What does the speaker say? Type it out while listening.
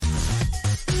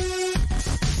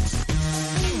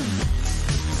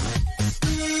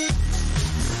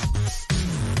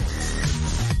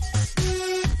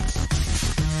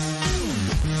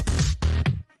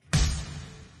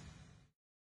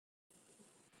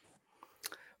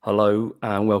Hello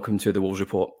and welcome to the Wolves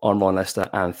Report. I'm Ryan Lester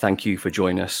and thank you for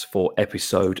joining us for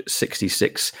episode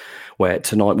 66, where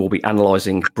tonight we'll be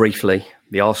analysing briefly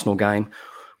the Arsenal game.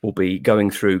 We'll be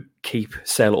going through keep,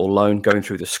 sell or loan, going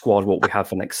through the squad, what we have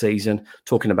for next season,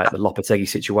 talking about the Lopetegui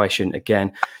situation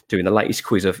again, doing the latest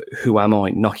quiz of Who Am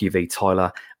I, Nocky v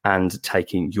Tyler, and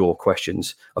taking your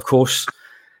questions. Of course,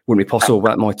 wouldn't be possible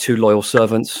without my two loyal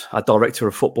servants, our Director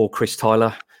of Football, Chris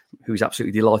Tyler, who's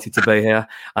absolutely delighted to be here,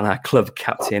 and our club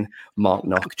captain, Mark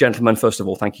Knock. Gentlemen, first of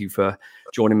all, thank you for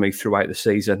joining me throughout the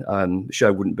season. The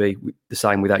show wouldn't be the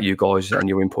same without you guys, and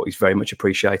your input is very much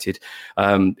appreciated.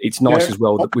 It's nice as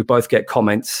well that we both get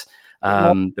comments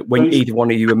that when either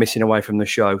one of you are missing away from the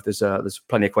show, there's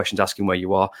plenty of questions asking where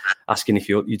you are, asking if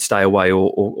you'd stay away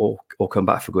or come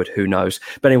back for good. Who knows?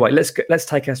 But anyway, let's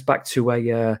take us back to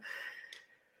a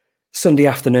Sunday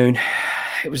afternoon.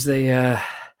 It was a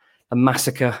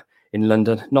massacre in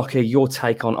London. Nocky, your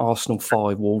take on Arsenal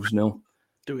 5, Wolves 0.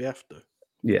 Do we have to?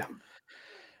 Yeah.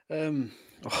 On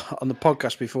the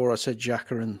podcast before, I said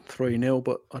Xhaka and 3-0,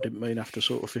 but I didn't mean after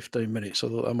sort of 15 minutes. I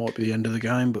thought that might be the end of the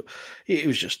game, but it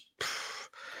was just...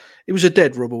 It was a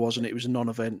dead rubber, wasn't it? It was a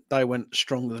non-event. They went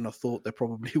stronger than I thought they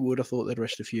probably would. I thought they'd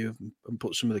rest a few of them and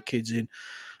put some of the kids in.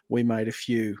 We made a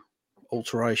few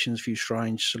alterations, a few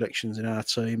strange selections in our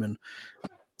team, and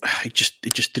it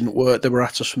just didn't work. They were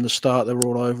at us from the start. They were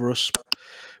all over us.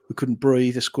 We couldn't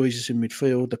breathe. They squeezed us in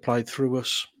midfield. They played through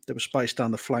us. There was space down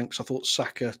the flanks. I thought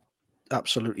Saka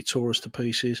absolutely tore us to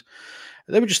pieces.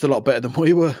 They were just a lot better than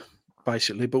we were,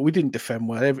 basically, but we didn't defend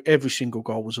well. Every single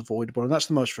goal was avoidable, and that's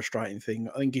the most frustrating thing.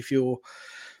 I think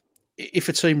if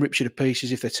a team rips you to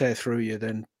pieces, if they tear through you,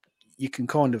 then you can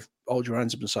kind of hold your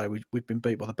hands up and say we've been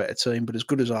beat by the better team. But as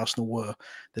good as Arsenal were,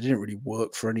 they didn't really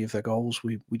work for any of their goals.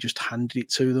 We just handed it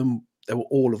to them. They were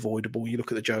all avoidable. You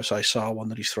look at the Jose Sarr one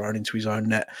that he's thrown into his own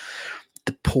net.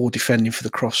 The poor defending for the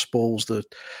cross balls.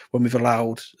 When we've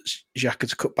allowed Xhaka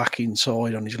to cut back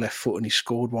inside on his left foot and he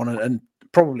scored one. And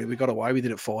probably we got away with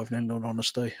it at 5-0, in all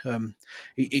honesty.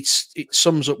 It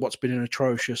sums up what's been an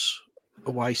atrocious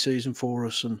away season for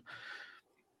us. And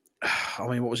I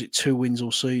mean, what was it? 2 wins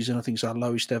all season. I think it's our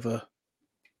lowest ever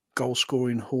goal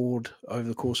scoring hoard over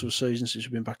the course of a season since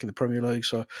we've been back in the Premier League.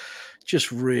 So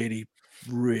just really,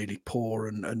 really poor.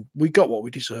 And we got what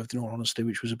we deserved, in all honesty,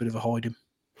 which was a bit of a hiding.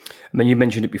 I mean, you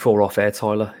mentioned it before off air,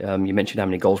 Tyler. You mentioned how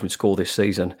many goals we'd score this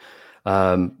season.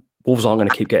 Wolves aren't going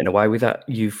to keep getting away with that.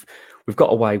 We've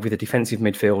got away with a defensive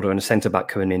midfielder and a centre-back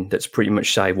coming in that's pretty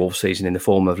much saved Wolves' season in the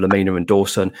form of Lamina and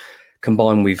Dawson,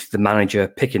 combined with the manager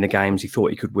picking the games he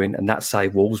thought he could win, and that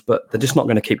saved Wolves. But they're just not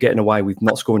going to keep getting away with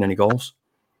not scoring any goals.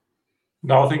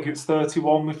 No, I think it's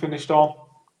 31 we finished on,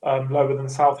 lower than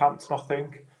Southampton, I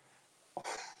think.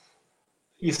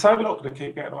 You say we're not going to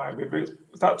keep getting away with it.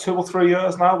 Is that 2 or 3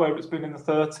 years now where it's been in the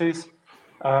 30s?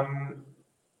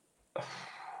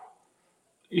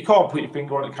 You can't put your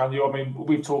finger on it, can you? I mean,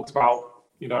 we've talked about,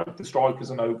 the strikers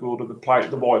are no good, or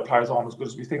the wide players aren't as good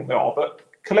as we think they are, but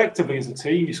collectively as a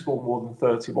team, you score more than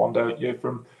 31, don't you?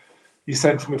 From your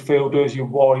central midfielders, your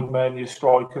wide men, your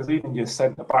strikers, even your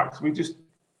centre backs. We just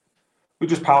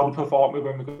power the aren't we,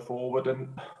 when we go forward, and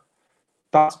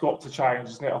that's got to change,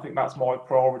 isn't it? I think that's my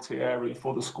priority area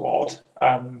for the squad.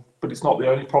 But it's not the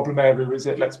only problem area, is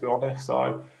it? Let's be honest.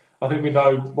 So I think we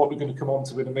know what we're going to come on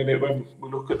to in a minute when we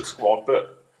look at the squad,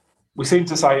 but we seem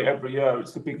to say it every year,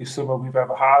 it's the biggest summer we've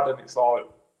ever had, and it's like,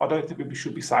 I don't think we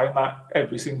should be saying that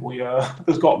every single year.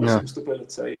 There's got to be some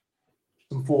stability,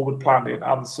 some forward planning,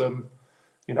 and some,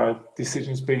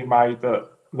 decisions being made that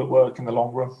work in the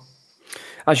long run.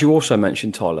 As you also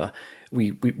mentioned, Tyler,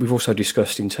 we've also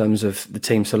discussed in terms of the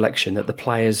team selection that the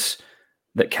players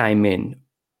that came in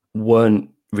weren't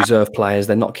reserve players.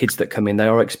 They're not kids that come in. They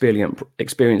are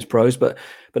experienced pros. But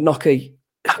Nocky,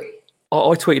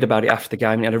 I tweeted about it after the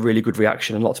game and it had a really good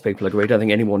reaction and lots of people agreed. I don't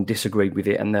think anyone disagreed with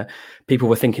it, and people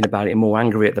were thinking about it and more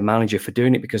angry at the manager for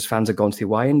doing it because fans had gone to the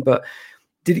away end. But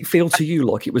did it feel to you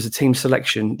like it was a team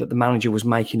selection that the manager was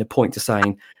making a point to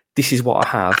saying, this is what I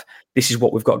have, this is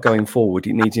what we've got going forward,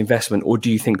 it needs investment? Or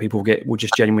do you think people will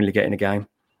just genuinely get in a game?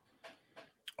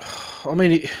 I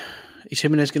mean, is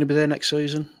Jimenez going to be there next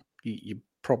season? You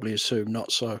probably assume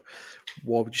not, so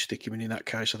why would you stick him in that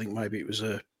case? I think maybe it was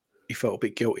he felt a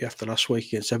bit guilty after last week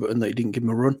against Everton that he didn't give him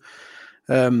a run.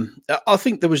 I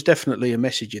think there was definitely a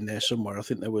message in there somewhere. I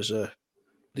think there was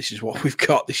this is what we've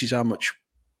got, this is how much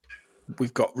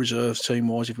we've got reserves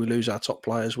team-wise if we lose our top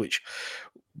players, which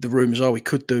the rumours are we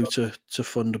could do to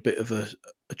fund a bit of a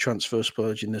transfer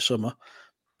splurge in the summer.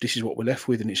 this is what we're left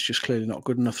with, and it's just clearly not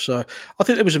good enough. So I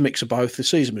think there was a mix of both. The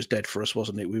season was dead for us,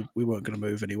 wasn't it? We weren't going to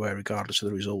move anywhere regardless of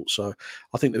the result. So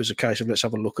I think there was a case of let's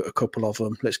have a look at a couple of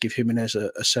them. Let's give Jimenez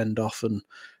a send off, and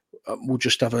we'll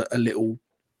just have a little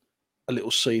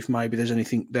see if maybe there's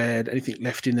anything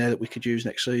left in there that we could use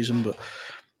next season. But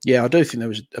yeah, I do think there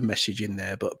was a message in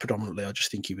there, but predominantly I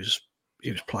just think he was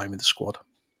playing with the squad.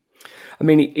 I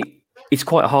mean, it's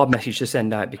quite a hard message to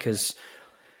send out because,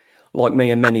 like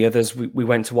me and many others, we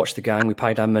went to watch the game. We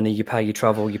paid our money. You pay your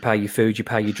travel. You pay your food. You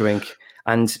pay your drink.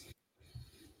 And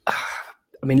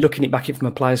I mean, looking it back from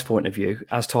a player's point of view,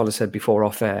 as Tyler said before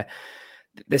off air,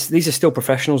 these are still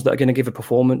professionals that are going to give a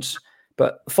performance.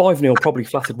 But 5-0 probably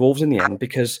flattered Wolves in the end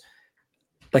because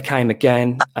they came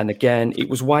again and again. It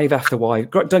was wave after wave.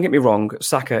 Don't get me wrong,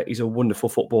 Saka is a wonderful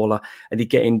footballer and he'd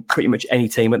get in pretty much any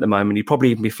team at the moment. He'd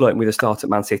probably even be flirting with a start at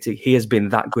Man City. He has been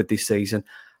that good this season.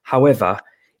 However,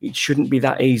 it shouldn't be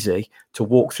that easy to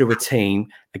walk through a team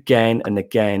again and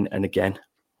again and again.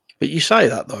 But you say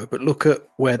that, though, but look at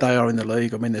where they are in the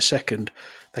league. I mean, they're second.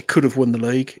 They could have won the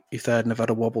league if they hadn't have had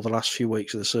a wobble the last few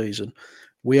weeks of the season.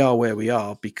 We are where we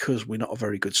are because we're not a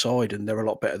very good side and they're a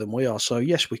lot better than we are. So,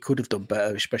 yes, we could have done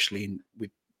better, especially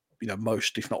with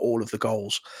most, if not all, of the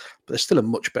goals. But they're still a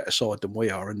much better side than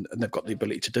we are, and they've got the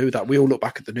ability to do that. We all look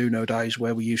back at the Nuno days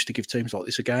where we used to give teams like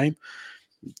this a game.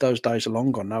 Those days are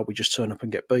long gone now. We just turn up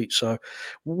and get beat. So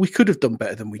we could have done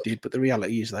better than we did, but the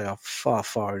reality is they are far,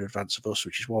 far in advance of us,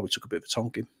 which is why we took a bit of a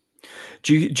tonking.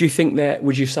 Do you think that,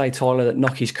 would you say, Tyler, that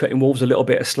Noki's cutting Wolves a little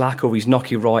bit of slack, or is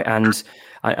Noki right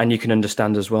and you can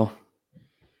understand as well?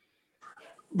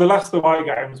 The last away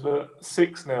games were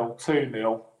 6-0,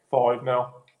 2-0,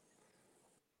 5-0.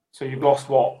 So you've lost,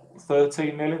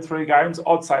 13-0 in 3 games?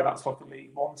 I'd say that's like a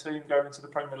League One team going into the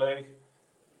Premier League.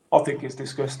 I think it's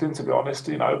disgusting, to be honest.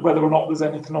 Whether or not there's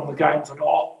anything on the games or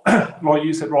not, like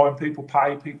you said, Ryan, people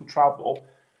pay, people travel.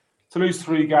 To lose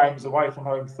 3 games away from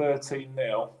home,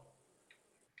 13-0,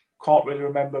 can't really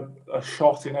remember a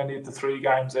shot in any of the 3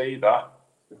 games either.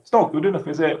 It's not good enough,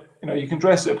 is it? You can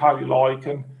dress it up how you like,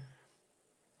 and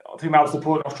I think that was the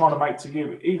point I was trying to make to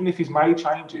you. Even if he's made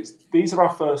changes, these are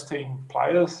our first team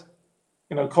players.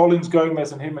 Collins,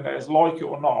 Gomez and Jimenez, like it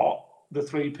or not, the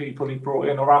 3 people he brought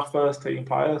in are our first team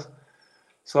players.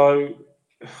 So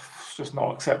it's just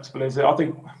not acceptable, is it? I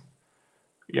think,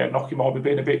 Noki might be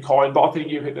being a bit kind, but I think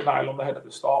you hit the nail on the head at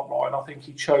the start, Ryan. I think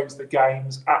he chose the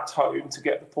games at home to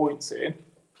get the points in,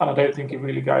 and I don't think he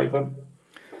really gave them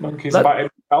monkeys about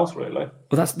anything else, really.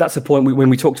 Well, that's the point. When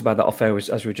we talked about that off air, as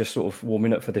we were just sort of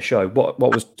warming up for the show, what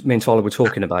was me and Tyler were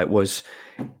talking about was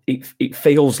it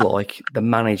feels like the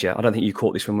manager. I don't think you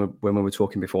caught this when we were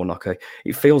talking before, Noki.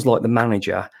 It feels like the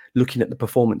manager, looking at the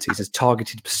performances, has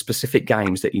targeted specific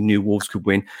games that he knew Wolves could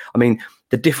win. I mean,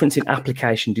 the difference in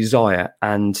application, desire,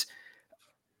 and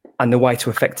the way to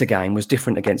affect a game was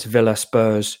different against Villa,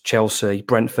 Spurs, Chelsea,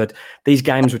 Brentford. These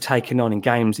games were taken on in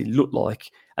games it looked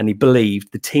like, and he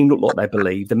believed, the team looked like they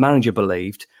believed, the manager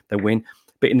believed they win.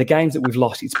 But in the games that we've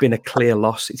lost, it's been a clear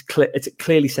loss. It's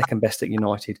clearly second best at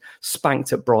United,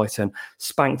 spanked at Brighton,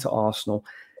 spanked at Arsenal.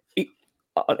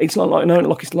 It's not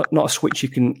like it's not a switch you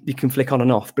can flick on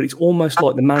and off, but it's almost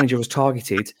like the manager was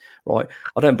targeted. Right,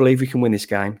 I don't believe we can win this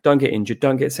game. Don't get injured.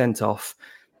 Don't get sent off.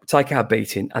 Take our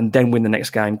beating and then win the next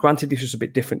game. Granted, this was a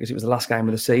bit different because it was the last game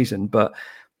of the season, but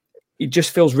it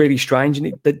just feels really strange.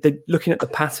 And they're looking at the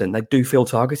pattern, they do feel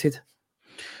targeted.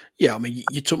 Yeah, I mean,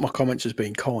 you took my comments as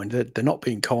being kind. They're not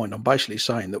being kind. I'm basically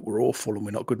saying that we're awful and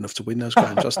we're not good enough to win those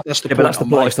games. That's the point. But that's the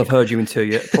politest I've heard you in 2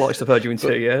 years. Politest I've heard you in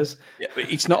 2 years. Yeah,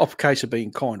 but it's not a case of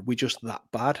being kind. We're just that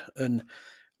bad. And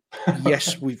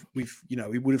yes, we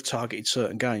would have targeted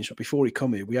certain games, but before he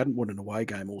come here, we hadn't won an away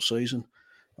game all season,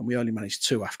 and we only managed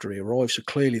 2 after he arrived. So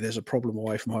clearly, there's a problem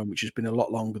away from home, which has been a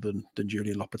lot longer than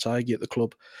Julian Lopetegui at the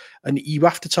club. And you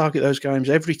have to target those games.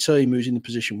 Every team who's in the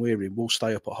position we're in will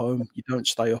stay up at home. You don't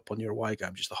stay up on your away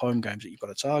games; it's the home games that you've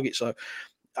got to target. So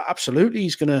absolutely,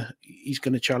 he's gonna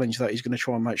challenge that. He's gonna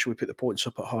try and make sure we pick the points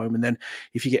up at home. And then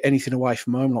if you get anything away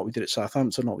from home, like we did at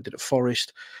Southampton, like we did at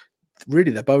Forest,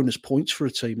 really they're bonus points for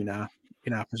a team in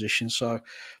our position. So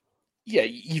yeah,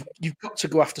 you've got to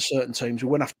go after certain teams. We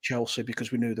went after Chelsea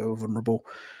because we knew they were vulnerable.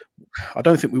 I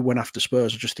don't think we went after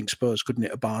Spurs. I just think Spurs couldn't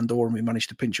hit a barn door and we managed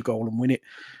to pinch a goal and win it.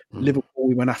 Liverpool,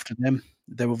 we went after them.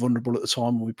 They were vulnerable at the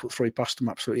time and we put 3 past them.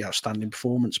 Absolutely outstanding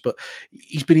performance. But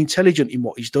he's been intelligent in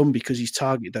what he's done because he's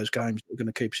targeted those games that are going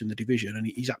to keep us in the division, and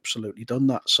he's absolutely done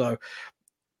that. So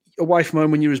away from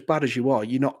home, when you're as bad as you are,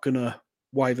 you're not going to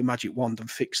wave a magic wand and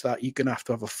fix that. You're going to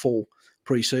have a full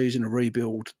pre-season, a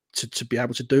rebuild to be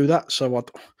able to do that. So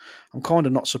I'm kind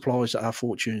of not surprised that our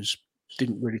fortunes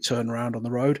didn't really turn around on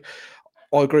the road.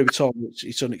 I agree with Tom.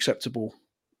 It's unacceptable,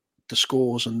 the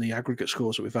scores and the aggregate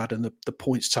scores that we've had and the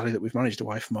points tally that we've managed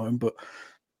away from home. But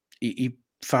he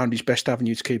found his best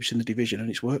avenue to keep us in the division, and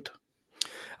it's worked.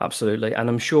 Absolutely. And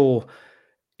I'm sure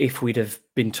if we'd have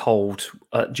been told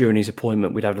during his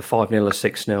appointment we'd have a 5-0, a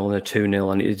 6-0 and a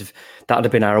 2-0, and that would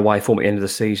have been our away form at the end of the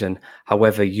season.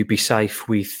 However, you'd be safe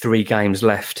with 3 games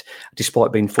left,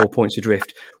 despite being 4 points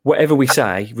adrift. Whatever we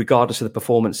say, regardless of the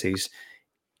performances,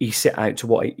 he's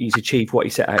achieved what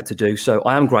he set out to do. So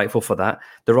I am grateful for that.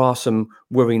 There are some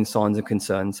worrying signs and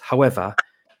concerns. However,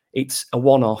 it's a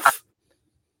one-off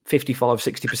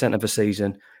 55-60% of a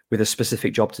season with a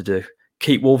specific job to do.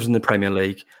 Keep Wolves in the Premier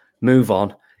League, move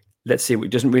on. Let's see. It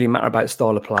doesn't really matter about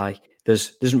style of play.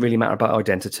 Doesn't really matter about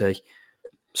identity.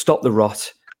 Stop the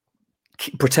rot.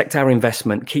 Protect our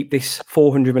investment. Keep this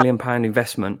 £400 million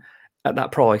investment at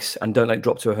that price, and don't let it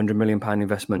drop to a £100 million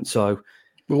investment. So,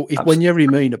 well, when Yerry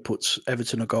Mina puts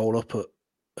Everton a goal up at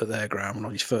their ground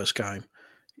on his first game,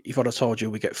 if I'd have told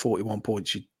you we get 41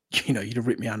 points, you'd have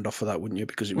ripped my hand off for that, wouldn't you?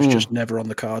 Because it was just never on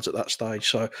the cards at that stage.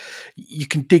 So you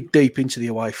can dig deep into the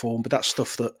away form, but that's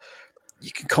stuff that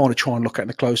you can kind of try and look at in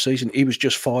the close season. He was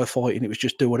just firefighting. It was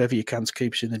just do whatever you can to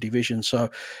keep us in the division.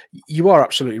 So you are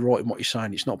absolutely right in what you're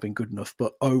saying. It's not been good enough,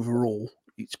 but overall,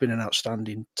 it's been an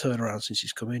outstanding turnaround since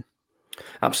he's come in.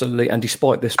 Absolutely. And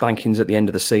despite the spankings at the end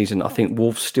of the season, I think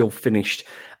Wolves still finished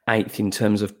 8th in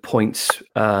terms of points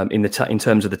in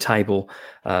terms of the table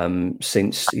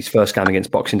since his first game against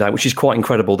Boxing Day, which is quite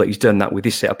incredible that he's done that with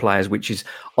this set of players, which is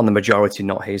on the majority,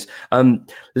 not his.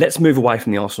 Let's move away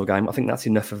from the Arsenal game. I think that's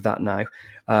enough of that now.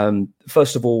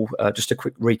 First of all, just a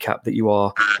quick recap that you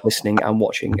are listening and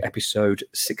watching episode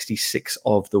 66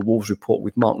 of the Wolves Report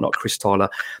with Mark Knott, Chris Tyler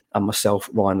and myself,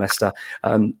 Ryan Lester.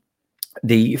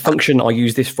 The function I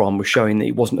used this from was showing that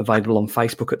it wasn't available on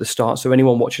Facebook at the start. So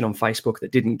anyone watching on Facebook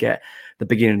that didn't get the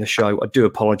beginning of the show, I do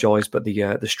apologise, but the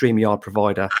StreamYard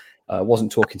provider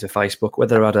wasn't talking to Facebook.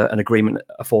 Whether I had an agreement,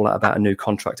 a fallout about a new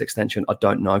contract extension, I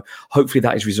don't know. Hopefully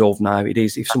that is resolved now. It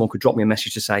is. If someone could drop me a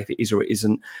message to say if it is or it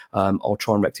isn't, I'll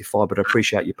try and rectify, but I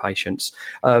appreciate your patience.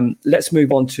 Let's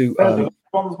move on to...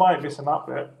 One's might missing that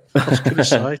bit. I was going to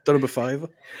say, done him a favour.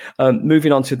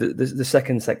 Moving on to the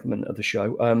second segment of the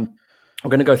show. I'm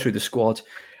going to go through the squad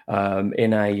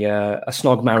in a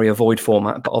snog, marry, avoid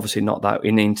format, but obviously not that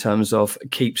in terms of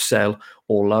keep, sell,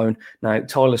 or loan. Now,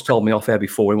 Tyler's told me off air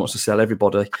before he wants to sell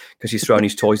everybody because he's thrown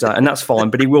his toys out, and that's fine,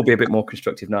 but he will be a bit more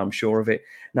constructive now, I'm sure of it.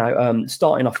 Now,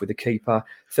 starting off with the keeper,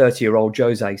 30-year-old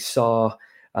Jose Sarr.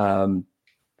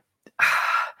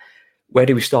 Where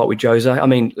do we start with Jose? I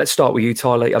mean, let's start with you,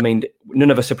 Tyler. I mean,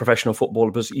 none of us are professional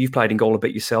footballers, but you've played in goal a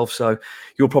bit yourself, so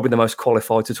you're probably the most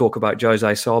qualified to talk about Jose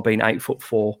Sarr being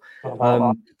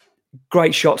 8'4".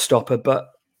 Great shot stopper, but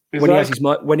when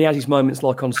he has his moments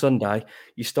like on Sunday,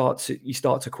 you start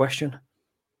to question.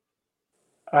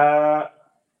 I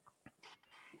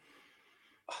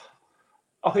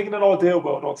think in an ideal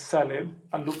world, I'd sell him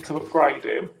and look to upgrade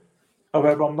him.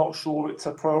 However, I'm not sure it's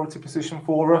a priority position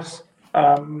for us.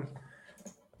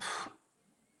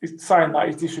 He's saying that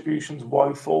his distribution's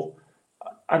woeful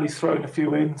and he's thrown a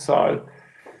few in. So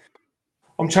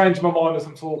I'm changing my mind as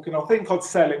I'm talking. I think I'd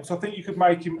sell him. So I think you could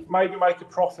make a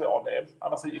profit on him.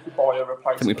 And I think you could buy a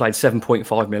replacement. I think we played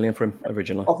 7.5 million for him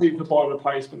originally. I think you could buy a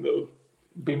replacement that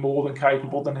would be more than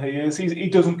capable than he is. He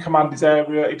doesn't command his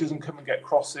area. He doesn't come and get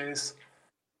crosses.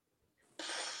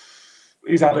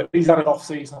 He's had an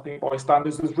off-season, I think, by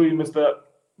standards. There's rumours that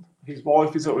his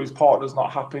wife is or his partner's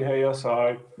not happy here.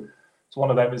 So it's one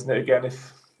of them, isn't it? Again,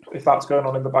 if that's going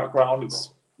on in the background, it's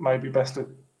maybe best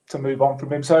to move on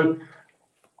from him. So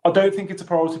I don't think it's a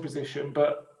priority position,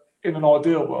 but in an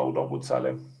ideal world, I would sell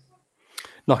him.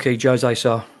 Nocky, Jose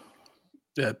Sarr.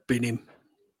 Yeah, bin him,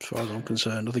 as far as I'm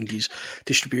concerned. I think his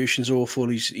distribution's awful.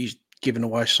 He's given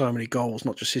away so many goals,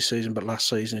 not just this season, but last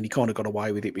season, and he kind of got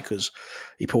away with it because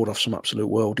he pulled off some absolute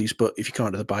worldies. But if you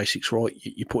can't do the basics right,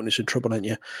 you're putting us in trouble, aren't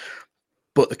you?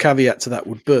 But the caveat to that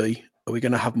would be, are we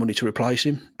going to have money to replace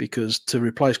him? Because to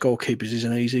replace goalkeepers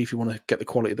isn't easy if you want to get the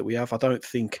quality that we have. I don't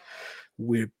think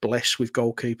we're blessed with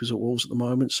goalkeepers at Wolves at the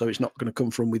moment, so it's not going to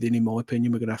come from within, in my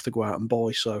opinion. We're going to have to go out and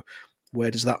buy. So where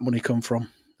does that money come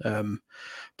from?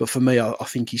 But for me, I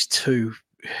think he's too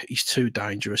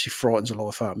dangerous. He frightens the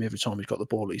life out of me every time he's got the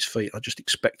ball at his feet. I just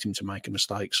expect him to make a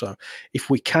mistake. So if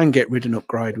we can get rid and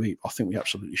upgrade, I think we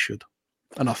absolutely should.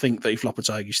 And I think that if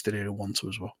Lopetegui's still here, he'll want to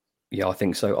as well. Yeah, I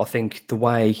think so. I think the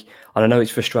way, and I know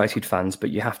it's frustrated fans, but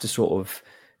you have to sort of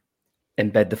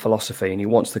embed the philosophy, and he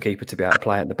wants the keeper to be able to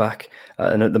play at the back.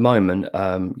 And at the moment,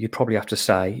 you'd probably have to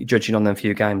say, judging on them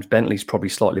few games, Bentley's probably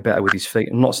slightly better with his feet.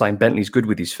 I'm not saying Bentley's good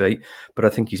with his feet, but I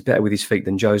think he's better with his feet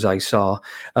than Jose Sarr.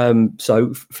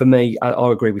 So for me,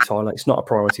 I agree with Tyler. It's not a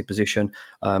priority position.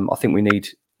 I think we need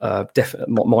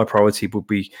my priority would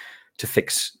be to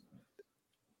fix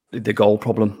the goal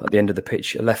problem at the end of the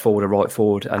pitch. A left forward, a right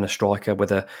forward, and a striker,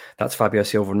 whether that's Fabio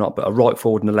Silva or not. But a right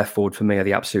forward and a left forward for me are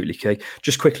the absolutely key.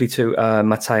 Just quickly to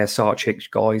Matej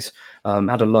Sarcic, guys,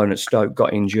 had a loan at Stoke,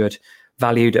 got injured,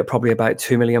 valued at probably about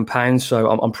 £2 million. So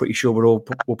I'm pretty sure we'll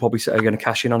probably are going to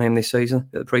cash in on him this season,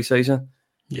 at the pre-season.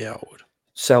 Yeah, I would.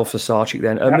 Sell for Sarcic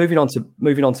then.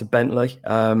 Moving on to Bentley.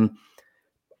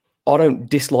 I don't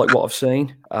dislike what I've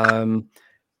seen.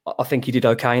 I think he did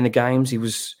okay in the games. He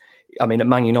was. I mean, at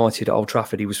Man United at Old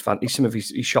Trafford, he was some of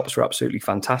his shots were absolutely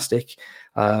fantastic.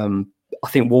 I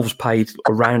think Wolves paid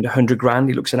around 100 grand.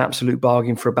 He looks an absolute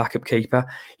bargain for a backup keeper.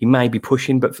 He may be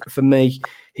pushing, but for me,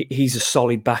 he's a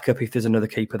solid backup if there's another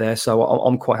keeper there. So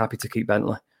I'm quite happy to keep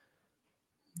Bentley.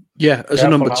 Yeah, as a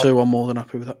number 2, I'm more than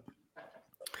happy with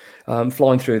that.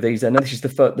 Flying through these then. Now, this is the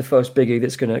first biggie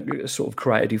that's going to sort of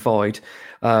create a divide.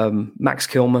 Max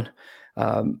Kilman.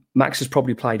 Max has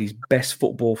probably played his best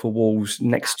football for Wolves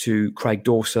next to Craig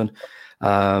Dawson.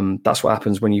 That's what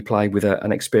happens when you play with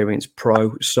an experienced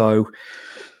pro. So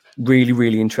really,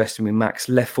 really interesting with Max.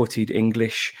 Left-footed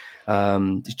English.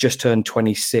 He's just turned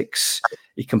 26.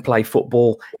 He can play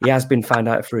football. He has been found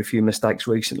out for a few mistakes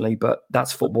recently, but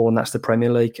that's football and that's the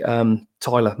Premier League.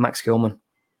 Tyler, Max Kilman.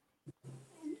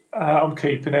 I'm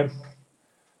keeping him.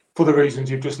 For the reasons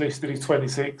you've just listed, he's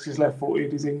 26, he's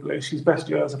left-footed, he's English, his best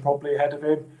years are probably ahead of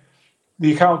him.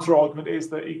 The counter-argument is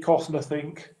that he costs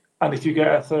nothing, and if you get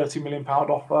a £30 million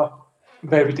offer,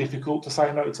 very difficult to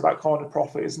say no to that kind of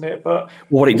profit, isn't it? But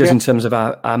what it does in terms of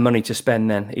our money to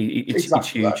spend then, it's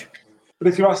huge. That. But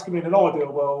if you're asking me in an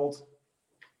ideal world,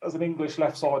 as an English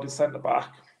left-sided centre-back,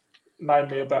 name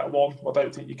me a better one. I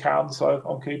don't think you can, so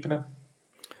I'm keeping him.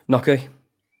 Knocky?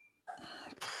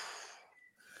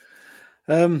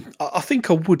 I think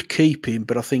I would keep him,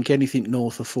 but I think anything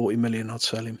north of 40 million, I'd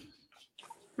sell him.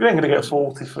 You ain't going to get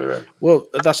 40 for him. Well,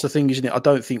 that's the thing, isn't it? I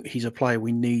don't think he's a player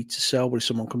we need to sell, but if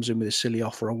someone comes in with a silly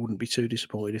offer, I wouldn't be too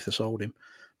disappointed if they sold him.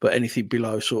 But anything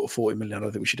below sort of 40 million, I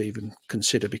don't think we should even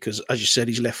consider because, as you said,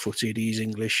 he's left-footed, he's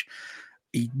English.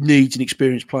 He needs an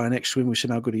experienced player next to him. We've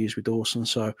seen how good he is with Dawson.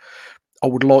 So I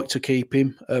would like to keep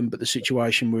him, but the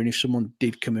situation we're in, if someone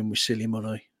did come in with silly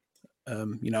money,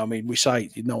 we say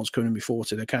no one's coming in before,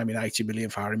 so they came in 80 million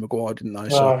for Harry Maguire, didn't they?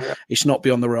 So It's not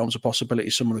beyond the realms of possibility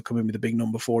someone will come in with a big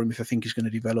number for him if I think he's going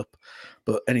to develop.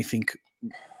 But anything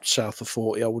south of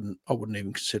 40, I wouldn't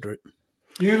even consider it.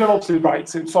 Ewan obviously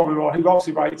rates him. Sorry, Ron. He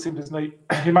obviously rates him, doesn't he?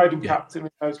 He made him captain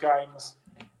in those games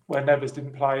where Neves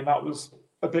didn't play, and that was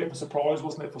a bit of a surprise,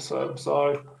 wasn't it, for some?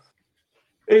 So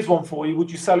here's one for you. Would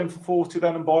you sell him for 40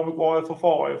 then and buy Maguire for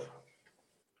 5?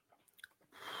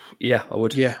 Yeah, I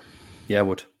would. Yeah, I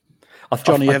would.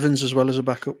 Johnny Evans as well as a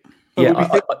backup. Yeah,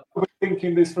 are we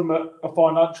thinking this from a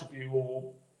financial view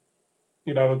or,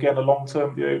 again, a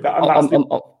long-term view?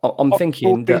 I'm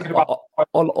thinking that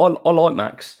I like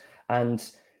Max, and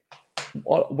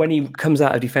when he comes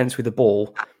out of defence with the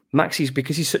ball, Max is,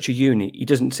 because he's such a unit, he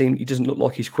doesn't look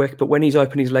like he's quick, but when he's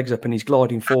opening his legs up and he's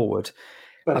gliding forward,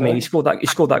 I mean, he scored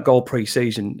that goal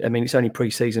pre-season. I mean, it's only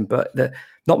pre-season, but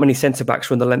not many centre-backs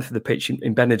run the length of the pitch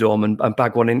in Benidorm and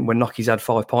bag one in when Nocky's had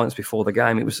 5 points before the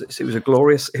game. It was a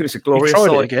glorious He tried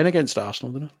sight. it again against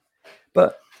Arsenal, didn't he?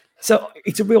 But so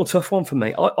it's a real tough one for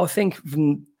me. I think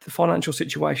from the financial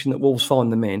situation that Wolves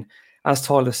find them in, as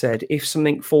Tyler said, if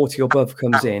something 40 or above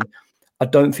comes in, I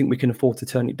don't think we can afford to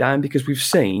turn it down because we've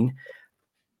seen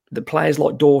that players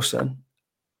like Dawson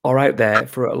are out there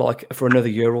for another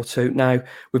year or two. Now,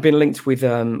 we've been linked with,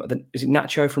 is it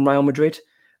Nacho from Real Madrid?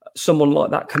 Someone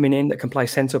like that coming in that can play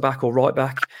centre-back or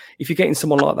right-back. If you're getting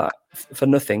someone like that for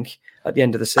nothing at the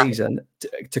end of the season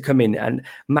to come in, and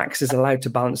Max is allowed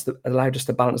us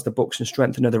to balance the books and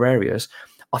strengthen other areas,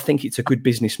 I think it's a good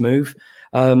business move.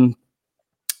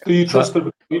 Do you trust the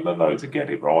recruitment though to get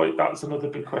it right? That's another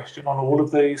big question on all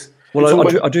of these. Well,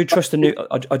 I do trust the new.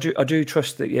 I do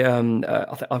trust that.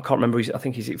 I can't remember. I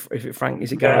think is it Frank?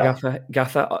 Is it Gary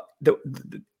Gaffer?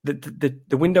 The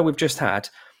window we've just had,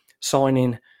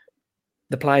 signing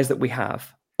the players that we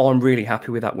have. I'm really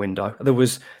happy with that window.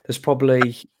 There's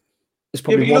probably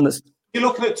one that's. You're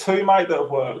looking at 2, mate, that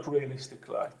have worked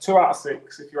realistically. 2 out of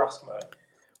 6, if you ask me.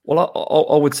 Well,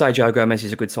 I would say Joe Gomez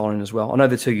is a good signing as well. I know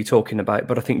the 2 you're talking about,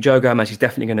 but I think Joe Gomez is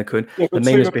definitely going to good.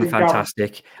 Lemina's been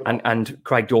fantastic, and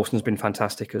Craig Dawson's been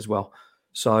fantastic as well.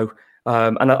 So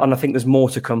And I think there's more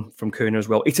to come from Kuna as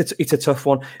well. It's a tough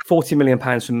one. £40 million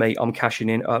from me. I'm cashing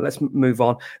in. Let's move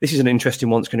on. This is an interesting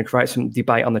one. It's going to create some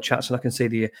debate on the chats, and I can see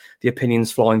the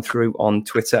opinions flying through on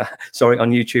Twitter. Sorry,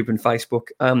 on YouTube and Facebook.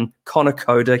 Connor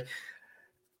Cody.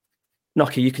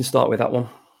 Nocky, you can start with that one.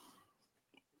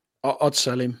 I'd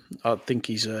sell him. I think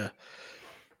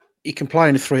he can play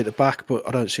in a 3 at the back, but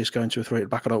I don't see us going to a 3 at the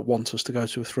back. I don't want us to go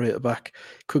to a 3 at the back.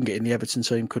 Couldn't get in the Everton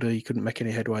team, could he? He couldn't make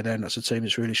any headway there, and that's a team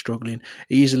that's really struggling.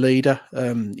 He's a leader.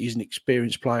 He's an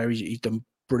experienced player. He's done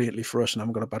brilliantly for us, and I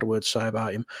haven't got a bad word to say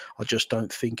about him. I just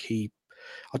don't think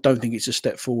it's a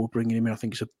step forward bringing him in. I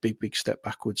think it's a big step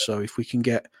backwards. So if we can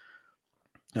get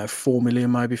 4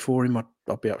 million maybe for him,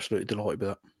 I'd be absolutely delighted with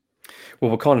that. Well,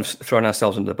 we're kind of throwing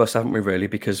ourselves under the bus, haven't we, really?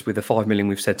 Because with the 5 million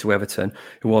we've said to Everton,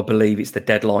 who I believe it's the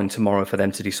deadline tomorrow for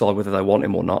them to decide whether they want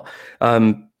him or not.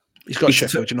 He's got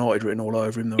Sheffield United written all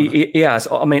over him, though. He has.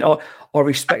 I mean, I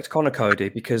respect Connor Cody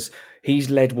because he's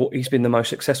been the most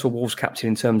successful Wolves captain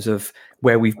in terms of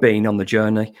where we've been on the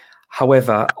journey.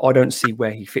 However, I don't see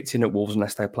where he fits in at Wolves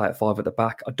unless they play at 5 at the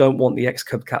back. I don't want the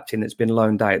ex-Cub captain that's been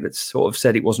loaned out that's sort of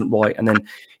said it wasn't right and then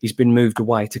he's been moved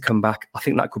away to come back. I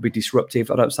think that could be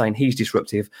disruptive. I don't saying he's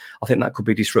disruptive. I think that could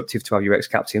be disruptive to have your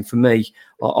ex-captain. For me,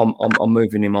 I'm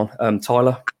moving him on.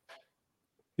 Tyler?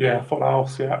 Yeah, full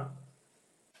house, yeah.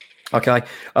 Okay,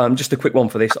 just a quick one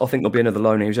for this. I think there'll be another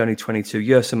loaner. He's only 22.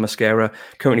 Yerson Mosquera,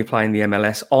 currently playing the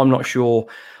MLS. I'm not sure.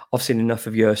 I've seen enough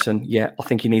of Yerson. Yeah, I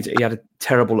think he had a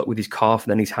terrible luck with his calf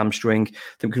and then his hamstring. I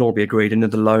think we can all be agreed.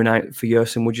 Another loan out for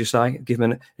Yerson, would you say? Give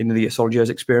him another solid year's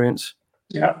experience.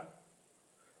 Yeah.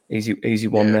 Easy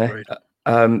one there.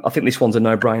 I think this one's a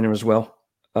no-brainer as well.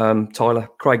 Tyler,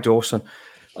 Craig Dawson.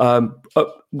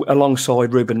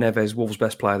 Alongside Ruben Neves, Wolves'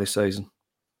 best player this season.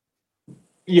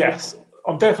 Yes,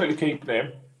 I'm definitely keeping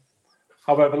him.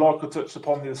 However, like I touched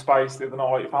upon the space the other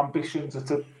night, if ambitions are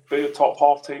to be a top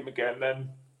half team again, then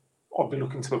I'd be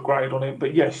looking to upgrade on him.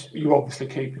 But yes, you're obviously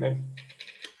keeping him.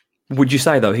 Would you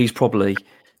say, though, he's probably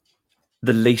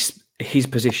the least, his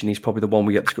position is probably the one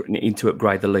we need to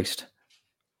upgrade the least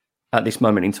at this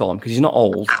moment in time? Because he's not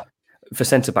old. For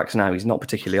centre-backs now, he's not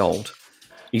particularly old.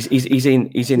 He's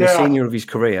in the senior of his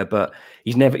career, but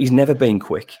he's never been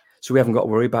quick. So we haven't got to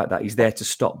worry about that. He's there to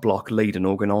stop, block, lead and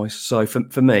organise. So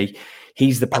for me,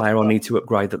 he's the player I need to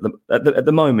upgrade. At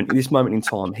the moment, in this moment in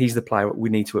time, he's the player we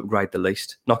need to upgrade the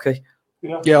least. Nocky?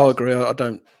 Yeah, I agree. I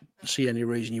don't see any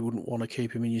reason you wouldn't want to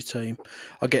keep him in your team.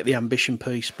 I get the ambition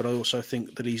piece, but I also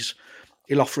think that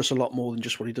he'll offer us a lot more than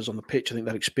just what he does on the pitch. I think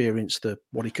that experience,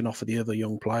 what he can offer the other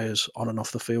young players on and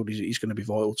off the field, he's going to be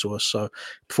vital to us. So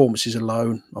performances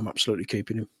alone, I'm absolutely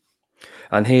keeping him.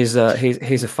 And here's a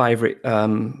favourite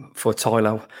for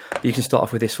Tyler. You can start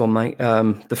off with this one, mate.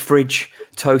 The Fridge,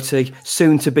 Totti,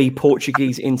 soon to be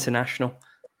Portuguese international.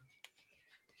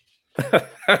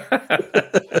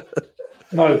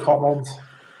 No comment.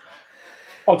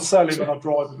 I'd sell him and I'd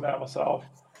drive him there myself.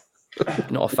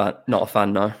 Not a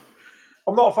fan, no.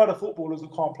 I'm not a fan of footballers who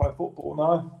can't play football,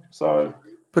 no. So,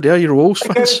 but yeah, you're a Wolves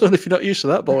fan, son. If you're not used to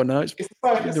that by now, it's the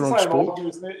same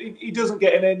argument, isn't it? He doesn't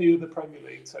get in any of the Premier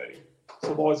League team,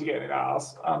 so why is he getting in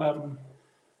ours? And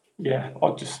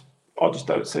I just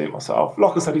don't see it myself.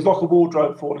 Like I said, he's like a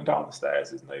wardrobe falling down the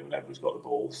stairs, isn't he? Whenever he's got the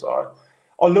ball, so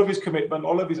I love his commitment.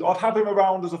 I'd have him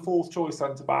around as a fourth choice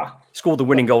centre back. Scored the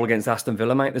winning goal against Aston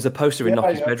Villa, mate. There's a poster in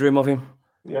Nocky's bedroom of him.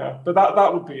 Yeah, but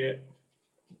that would be it.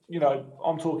 You know,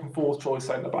 I'm talking fourth choice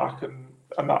centre back,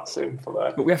 and that's him for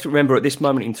there. But we have to remember at this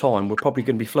moment in time, we're probably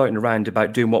going to be floating around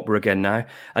about doing what we're again now.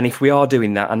 And if we are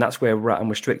doing that, and that's where we're at and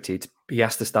restricted, he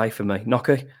has to stay for me.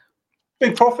 Nocky?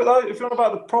 Big profit though. If you're on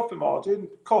about the profit margin,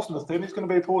 cost nothing. It's going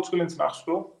to be a Portugal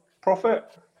international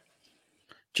profit.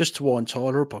 Just to wind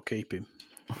Tyler up, I'll keep him.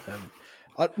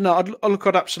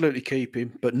 I'd absolutely keep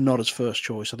him, but not as first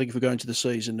choice. I think if we're going to the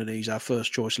season and he's our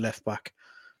first choice left back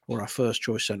or our first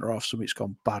choice centre half, something's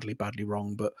gone badly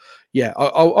wrong. But yeah,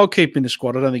 I'll keep him in the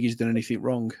squad. I don't think he's done anything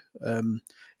wrong.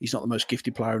 He's not the most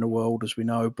gifted player in the world, as we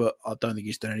know, but I don't think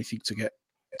he's done anything to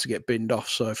get binned off.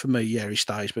 So for me, yeah, he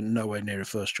stays, but nowhere near a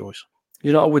first choice.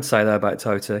 You know what I would say, though, about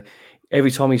Totti? Every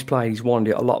time he's played, he's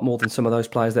wanted it a lot more than some of those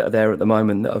players that are there at the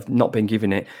moment that have not been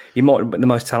given it. He might be the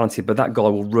most talented, but that guy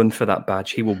will run for that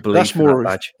badge. He will bleed for that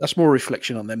badge. That's more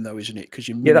reflection on them, though, isn't it?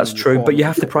 Yeah, that's true, but you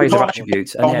have to praise their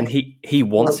attributes, and he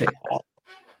wants it.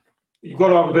 You've got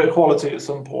to have a bit of quality at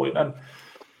some point, and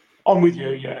I'm with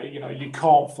you, yeah. You know, you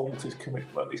can't fault his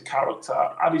commitment, his character,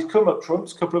 and he's come up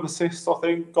trumps, a couple of assists, I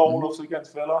think, goal also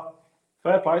against Villa.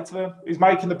 Fair play to him. He's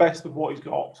making the best of what he's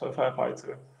got, so fair play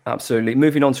to him. Absolutely.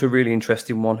 Moving on to a really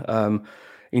interesting one.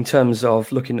 in terms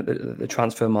of looking at the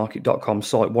transfermarket.com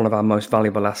site, one of our most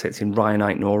valuable assets in Ryan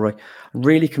Aït-Nouri.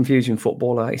 Really confusing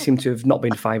footballer. He seemed to have not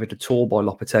been favoured at all by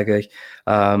Lopetegui.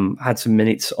 Had some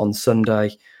minutes on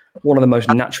Sunday. One of the most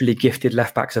naturally gifted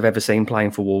left backs I've ever seen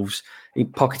playing for Wolves. He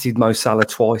pocketed Mo Salah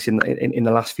twice in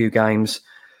the last few games,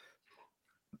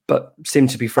 but seemed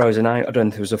to be frozen out. I don't know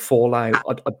if there was a fallout.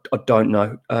 I don't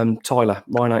know. Tyler,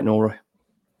 Ryan Aït-Nouri.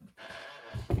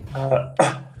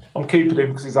 I'm keeping him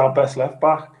because he's our best left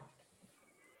back.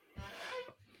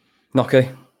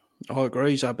 Nocky? I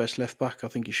agree. He's our best left back. I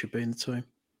think he should be in the team.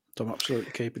 So I'm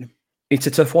absolutely keeping him. It's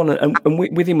a tough one, and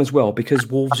with him as well, because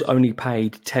Wolves only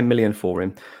paid 10 million for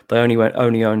him. They only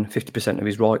own 50% of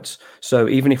his rights. So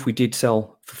even if we did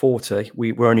sell for 40,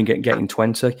 we're only getting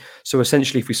 20. So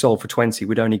essentially, if we sold for 20,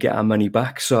 we'd only get our money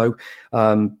back. So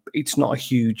it's not a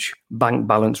huge bank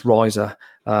balance riser.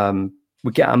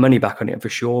 We get our money back on it for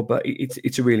sure, but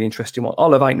it's a really interesting one. I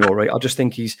love Aït-Nouri. I just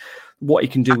think what he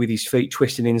can do with his feet,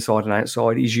 twisting inside and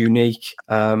outside, is unique.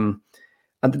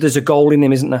 And there's a goal in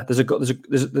him, isn't there?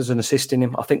 There's an assist in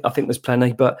him. I think there's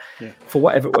plenty, but for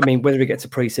whatever, I mean, whether he gets a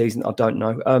pre-season, I don't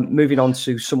know. Moving on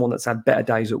to someone that's had better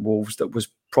days at Wolves, that was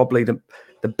probably the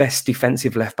best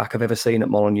defensive left back I've ever seen at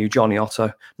Molineux, Johnny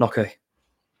Otto. Nocky.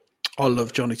 I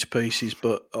love Johnny to pieces,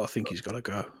 but I think he's got to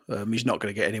go. He's not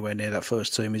going to get anywhere near that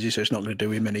first team, is he? So it's not going to do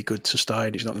him any good to stay.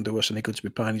 It's not going to do us any good to be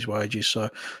paying his wages. So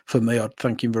for me, I'd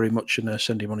thank him very much and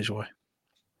send him on his way.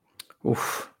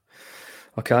 Oof.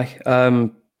 Okay.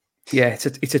 Yeah,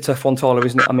 it's a tough one, Tyler,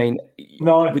 isn't it? I mean,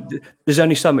 no, there's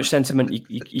only so much sentiment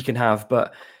you can have,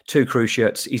 but 2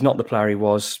 Cruciates, he's not the player he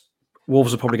was.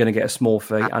 Wolves are probably going to get a small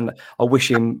fee, and I wish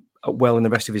him well in the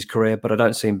rest of his career, but I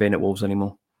don't see him being at Wolves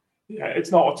anymore. Yeah,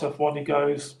 it's not a tough one. He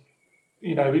goes,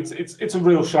 it's a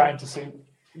real shame to see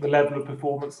the level of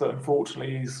performance that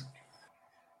unfortunately he's,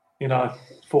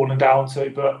 falling down to,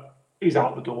 but he's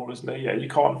out the door, isn't he? Yeah, you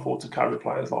can't afford to carry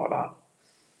players like that.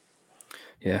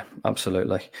 Yeah,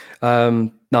 absolutely.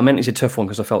 No, I meant it's a tough one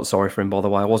because I felt sorry for him, by the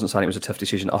way. I wasn't saying it was a tough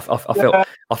decision.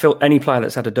 I felt any player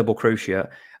that's had a double cruciate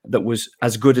that was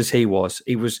as good as he was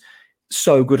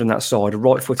so good on that side,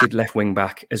 right-footed left wing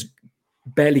back, has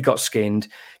barely got skinned,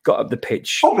 got up the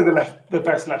pitch. Probably the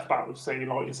best left back we've seen,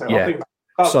 like you said. Yeah, I think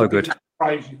that's so good.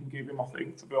 Praise you can give him, I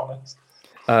think, to be honest.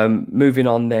 Moving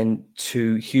on then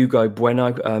to Hugo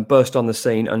Bueno, burst on the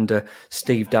scene under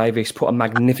Steve Davis, put a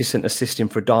magnificent assist in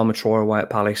for Adama Traore away at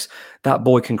Palace. That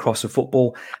boy can cross a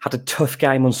football. Had a tough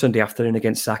game on Sunday afternoon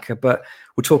against Saka, but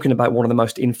we're talking about one of the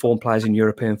most informed players in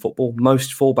European football.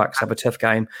 Most fullbacks have a tough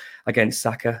game against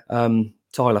Saka.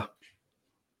 Tyler?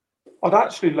 I'd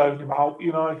actually loan him out,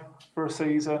 for a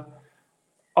season.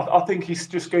 I think he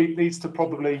just needs to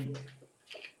probably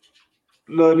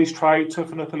learn his trade,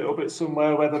 toughen up a little bit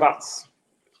somewhere, whether that's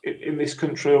in this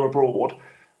country or abroad.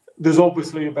 There's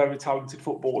obviously a very talented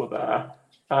footballer there,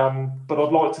 but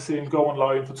I'd like to see him go on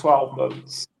loan for 12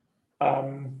 months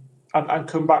and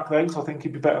come back then, because I think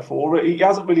he'd be better for it. He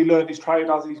hasn't really learned his trade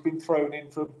as he's been thrown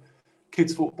in from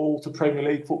kids football to Premier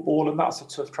League football, and that's a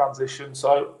tough transition.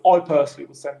 So I personally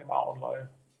would send him out on loan.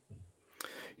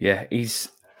 Yeah,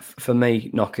 for me,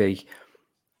 Nocky,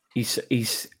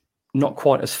 he's not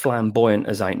quite as flamboyant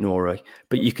as Aït-Nouri,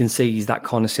 but you can see he's that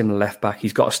kind of similar left back.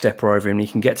 He's got a stepper over him. He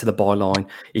can get to the byline.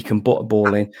 He can butt a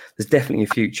ball in. There's definitely a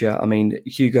future. I mean,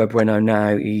 Hugo Bueno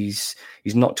now, he's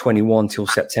not 21 till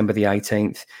September the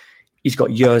 18th. He's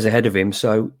got years ahead of him.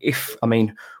 So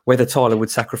whether Tyler would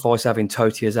sacrifice having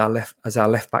Totti as our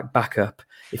left back backup,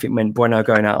 if it meant Bueno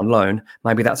going out on loan,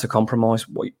 maybe that's a compromise.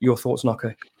 What your thoughts,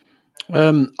 Nocky?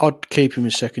 I'd keep him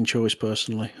as second choice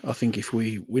personally. I think if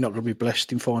we're not going to be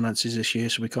blessed in finances this year,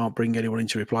 so we can't bring anyone in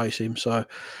to replace him. So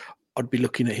I'd be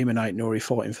looking at him and Aït-Nouri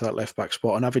fighting for that left back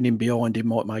spot, and having him behind him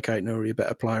might make Aït-Nouri a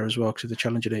better player as well, because if they're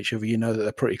challenging each other, that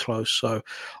they're pretty close. So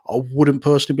I wouldn't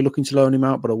personally be looking to loan him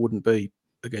out, but I wouldn't be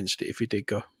against it if he did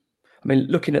go. I mean,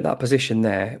 looking at that position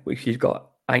there, if you've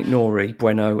got Aït-Nouri,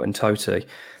 Bueno and Totti,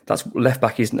 that's left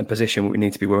back isn't a position we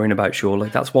need to be worrying about, surely.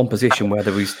 That's one position where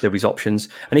there is options.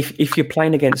 And if you're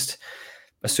playing against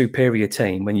a superior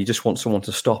team when you just want someone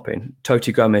to stop in,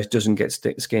 Totti Gomez doesn't get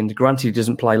skinned. Granted, he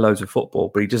doesn't play loads of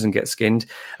football, but he doesn't get skinned.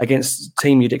 Against a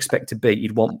team you'd expect to beat,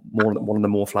 you'd want one of the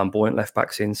more flamboyant left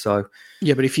backs in. So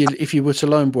yeah, but if you were to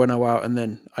loan Bueno out and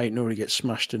then Aït-Nouri gets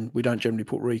smashed, and we don't generally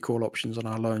put recall options on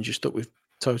our loans, you're stuck with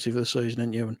Totti for the season,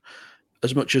 aren't you? And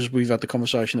as much as we've had the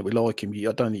conversation that we like him,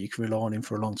 I don't think you can rely on him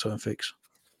for a long-term fix.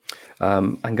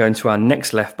 And going to our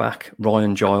next left back,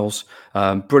 Ryan Giles.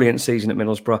 Brilliant season at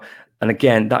Middlesbrough. And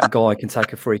again, that guy can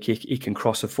take a free kick. He can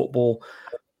cross a football.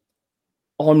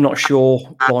 I'm not sure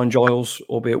Ryan Giles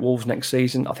will be at Wolves next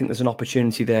season. I think there's an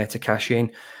opportunity there to cash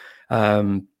in.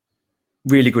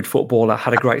 really good footballer,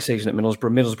 had a great season at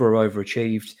Middlesbrough. Middlesbrough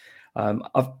overachieved.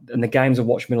 And the games I've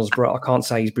watched Middlesbrough, I can't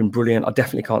say he's been brilliant. I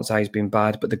definitely can't say he's been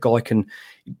bad, but the guy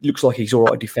looks like he's all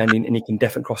right defending, and he can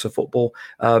definitely cross a football.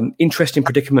 Interesting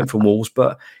predicament for Wolves,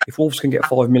 but if Wolves can get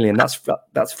 5 million,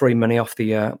 that's free money off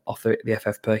the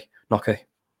FFP. Knocky.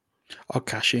 I'll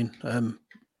cash in.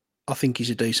 I think he's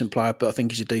a decent player, but I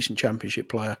think he's a decent championship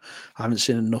player. I haven't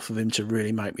seen enough of him to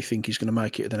really make me think he's going to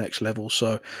make it at the next level.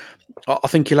 So I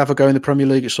think he'll have a go in the Premier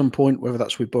League at some point, whether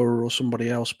that's with Borough or somebody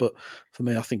else. But for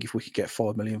me, I think if we could get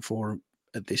 5 million for him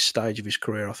at this stage of his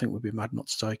career, I think we'd be mad not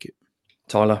to take it.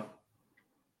 Tyler?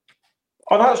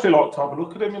 I'd actually like to have a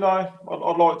look at him, I'd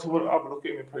like to have a look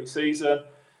at him in pre-season.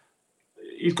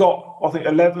 He's got, I think,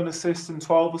 11 assists and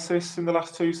 12 assists in the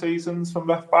last 2 seasons from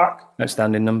left back.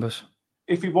 Outstanding numbers.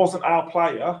 If he wasn't our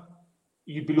player,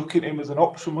 you'd be looking at him as an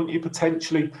option, wouldn't you,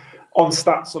 potentially, on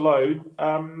stats alone?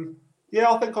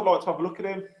 I think I'd like to have a look at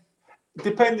him.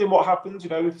 Depending what happens,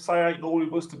 if, say, Ain't-Nori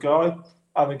was to go,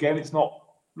 and again, it's not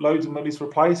loads of money to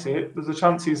replace it, there's a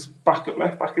chance he's back at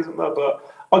left back, isn't there? But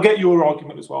I get your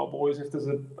argument as well, boys. If there's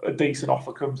a decent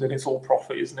offer comes in, it's all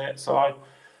profit, isn't it? So,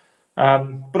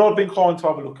 but I'd be inclined to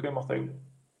have a look at him, I think.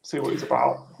 See what he's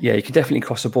about. Yeah, he can definitely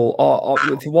cross the ball.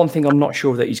 The one thing I'm not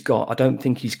sure that he's got, I don't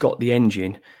think he's got the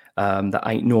engine that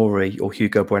Ain't-Nori or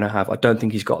Hugo Bueno have. I don't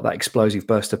think he's got that explosive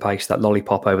burst of pace, that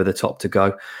lollipop over the top to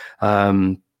go.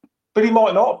 But he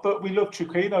might not. But we loved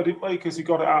Chukwino, didn't we? Because he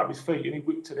got it out of his feet and he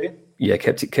whipped it in. Yeah,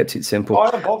 kept it simple.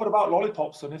 I am bothered about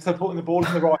lollipops and if they're putting the ball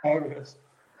in the right areas.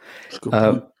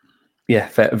 Yeah,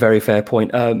 very fair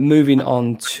point. Moving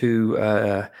on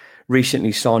to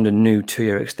recently signed a new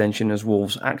 2-year extension as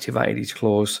Wolves activated his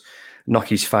clause.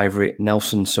 Nocky's favourite,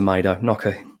 Nelson Semedo.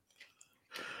 Knocky.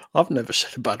 I've never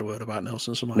said a bad word about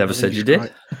Nelson Semedo. Never said you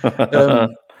did. Not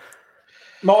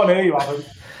on here, you haven't.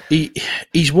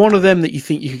 He's one of them that you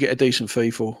think you could get a decent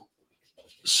fee for.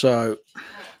 So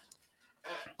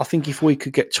I think if we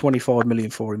could get 25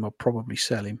 million for him, I'd probably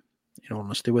sell him. In all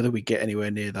honesty, whether we get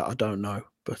anywhere near that, I don't know.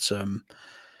 But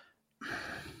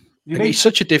it's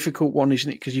such a difficult one, isn't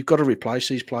it? Because you've got to replace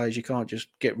these players. You can't just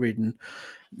get rid and,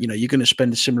 you're going to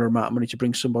spend a similar amount of money to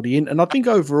bring somebody in. And I think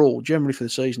overall, generally for the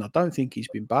season, I don't think he's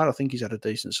been bad. I think he's had a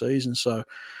decent season. So,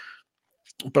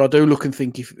 but I do look and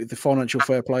think if the financial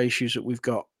fair play issues that we've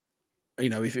got,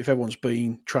 if everyone's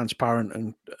being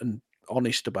transparent and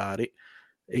honest about it,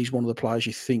 he's one of the players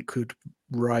you think could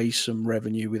raise some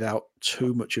revenue without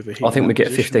too much of a hit. I think we get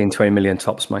 15, 20 million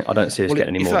tops, mate. I don't see us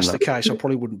getting any more than that. If that's the case, I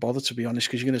probably wouldn't bother, to be honest,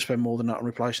 because you're going to spend more than that on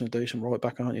replacing a decent right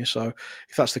back, aren't you? So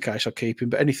if that's the case, I'll keep him.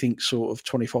 But anything sort of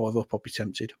 25 up, I'll be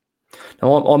tempted.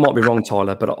 Now, I might be wrong,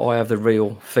 Tyler, but I have the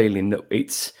real feeling that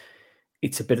there's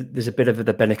a bit of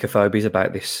the Benicophobias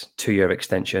about this 2-year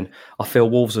extension. I feel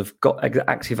Wolves have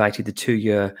activated the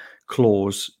 2-year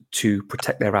clause to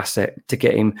protect their asset, to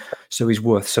get him so he's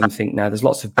worth something. Now, there's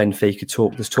lots of Benfica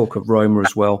talk. There's talk of Roma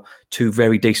as well. 2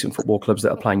 very decent football clubs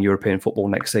that are playing European football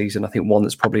next season. I think one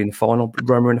that's probably in the final,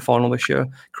 Roma in the final this year.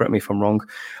 Correct me if I'm wrong.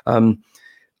 I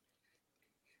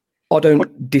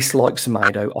don't dislike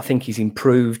Semedo. I think he's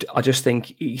improved. I just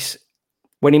think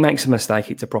when he makes a mistake,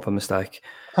 it's a proper mistake.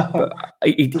 But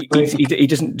he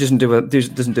doesn't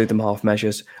do them half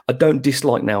measures. I don't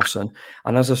dislike Nelson,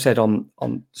 and as I've said on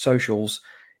socials,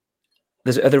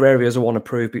 there's other areas I want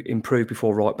to improve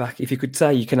before right back. If you could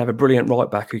say you can have a brilliant right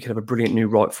back, or you can have a brilliant new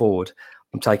right forward,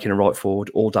 I'm taking a right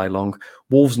forward all day long.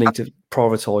 Wolves need to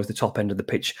prioritise the top end of the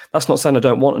pitch. That's not saying I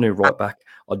don't want a new right back.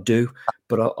 I do,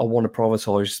 but I want to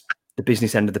prioritise the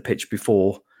business end of the pitch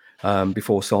before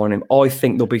signing him. I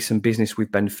think there'll be some business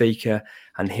with Benfica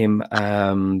and him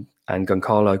and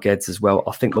Goncalo Guedes as well.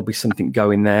 I think there'll be something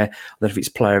going there. I don't know if it's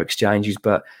player exchanges,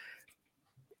 but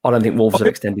I don't think Wolves are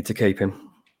extended to keep him.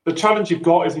 The challenge you've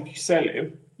got is if you sell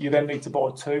him, you then need to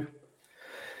buy 2.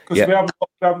 Because we haven't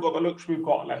got the luxury we've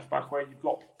got at left back where you've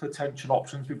got potential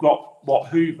options. We've got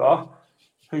Hoover,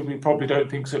 who we probably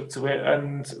don't think's up to it,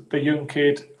 and the young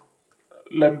kid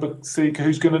Lopetegui,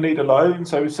 who's going to need a loan.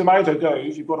 So if Semedo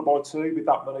goes, you've got to buy 2 with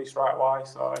that money straight away.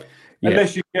 So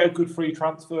unless you get a good free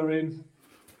transfer in,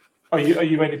 are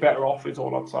you any better off? Is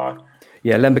all I'd say.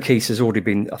 Yeah, Lopetegui has already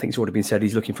been. I think it's already been said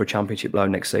he's looking for a championship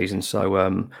loan next season. So I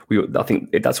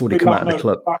think that's already come out of the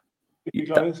club.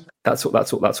 That's all that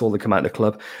come out of the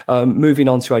club. Moving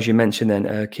on to, as you mentioned, then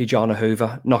Kijana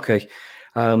Hoover, Nocky,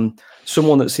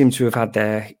 someone that seems to have had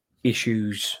their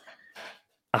issues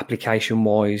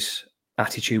application-wise,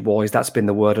 attitude-wise. That's been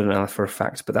the word, I don't know for a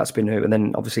fact, but that's been who. And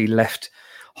then obviously left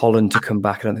Holland to come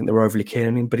back. I don't think they were overly keen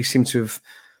on him, but he seemed to have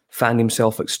found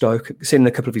himself at Stoke. Seen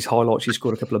a couple of his highlights, he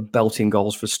scored a couple of belting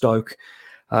goals for Stoke.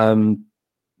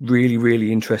 Really,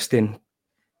 really interesting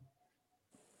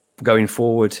going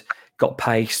forward. Got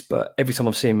pace, but every time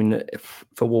I've seen him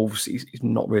for Wolves, he's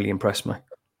not really impressed me.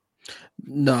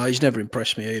 No, he's never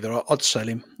impressed me either. I'd sell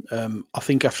him. I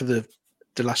think after the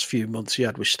last few months he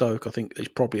had with Stoke, I think he's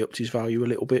probably upped his value a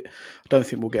little bit. I don't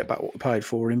think we'll get back what we paid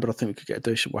for him, but I think we could get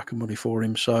a decent whack of money for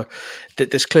him. So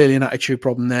there's clearly an attitude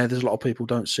problem there. There's a lot of people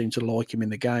don't seem to like him in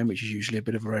the game, which is usually a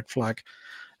bit of a red flag.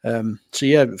 So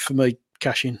yeah, for me,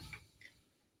 cash in.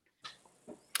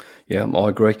 Yeah, I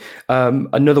agree.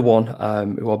 Another one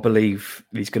who I believe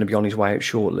he's going to be on his way out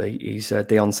shortly is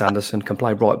Dion Sanderson. Can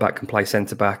play right back, can play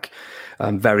centre back.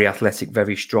 Very athletic,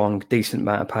 very strong, decent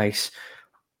amount of pace.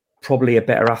 Probably a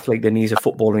better athlete than he is a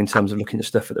footballer in terms of looking at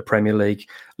stuff at the Premier League.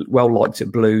 Well liked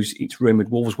at Blues. It's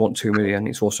rumoured Wolves want 2 million.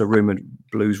 It's also rumoured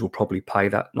Blues will probably pay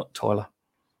that, not Tyler.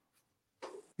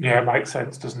 Yeah, it makes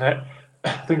sense, doesn't it? I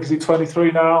think, is he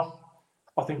 23 now?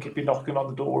 I think he'd be knocking on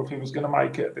the door if he was going to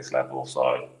make it at this level.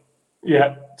 So,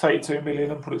 yeah, take 2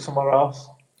 million and put it somewhere else.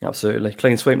 Absolutely.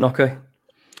 Clean sweep, Nocky?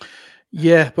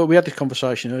 Yeah, but we had this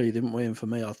conversation earlier, didn't we? And for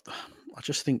me, I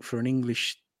just think for an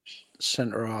English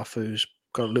centre-half who's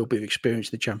got a little bit of experience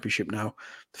in the Championship now,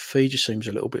 the fee just seems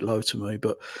a little bit low to me.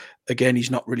 But again, he's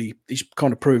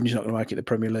kind of proven he's not going to make it the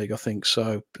Premier League, I think.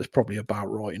 So that's probably about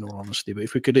right, in all honesty. But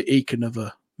if we could eke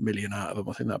another million out of him,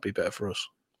 I think that'd be better for us.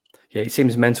 Yeah, it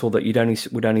seems mental that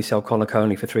would only sell Conor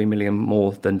Coney for 3 million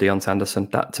more than Dion Sanderson.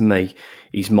 That, to me,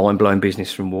 is mind-blowing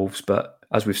business from Wolves. But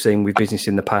as we've seen with business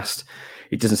in the past,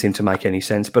 it doesn't seem to make any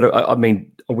sense. But I mean,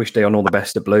 I wish Dion all the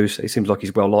best at Blues. It seems like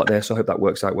he's well liked there, so I hope that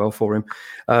works out well for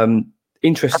him.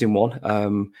 Interesting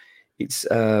one. It's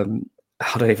I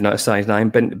don't even know how to say his name.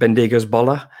 Bendigo's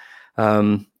Bola.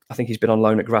 I think he's been on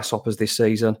loan at Grasshoppers this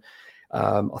season.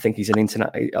 I think he's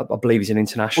I believe he's an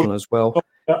international as well.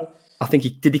 Yeah. I think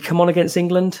did he come on against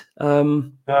England?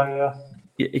 Yeah.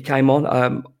 He came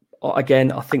on.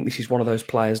 Again, I think this is one of those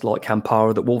players like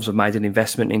Campara that Wolves have made an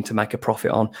investment in to make a profit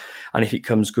on. And if it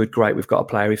comes good, great, we've got a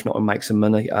player. If not, we'll make some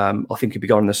money. I think he'll be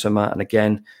gone in the summer. And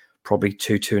again, probably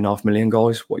 2.5 million,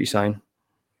 guys. What are you saying?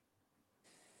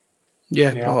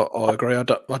 Yeah. I agree. I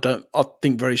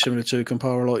think very similar to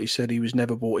Campara. Like you said, he was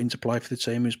never bought in to play for the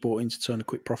team. He was bought in to turn a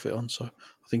quick profit on. So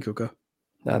I think he'll go.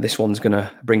 This one's going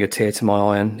to bring a tear to my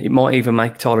eye, and it might even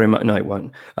make Tyler. No, it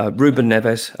won't. Ruben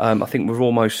Neves. I think we've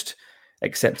almost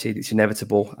accepted it's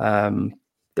inevitable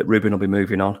that Ruben will be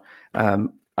moving on.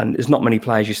 And there's not many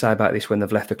players you say about this when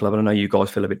they've left the club. And I know you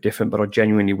guys feel a bit different, but I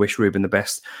genuinely wish Ruben the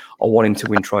best. I want him to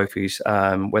win trophies,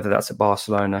 whether that's at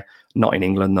Barcelona, not in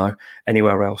England though,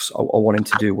 anywhere else. I want him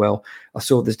to do well. I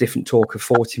saw there's different talk of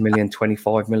 40 million,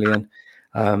 25 million.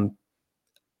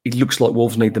 It looks like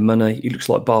Wolves need the money. It looks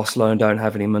like Barcelona don't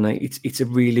have any money. It's a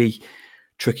really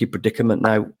tricky predicament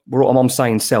now. I'm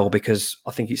saying sell because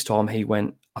I think it's time he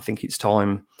went. I think it's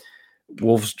time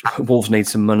Wolves need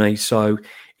some money. So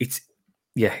it's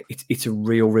a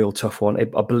real tough one.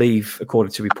 I believe,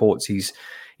 according to reports, he's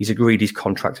agreed his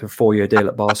contract for a 4-year deal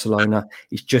at Barcelona.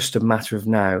 It's just a matter of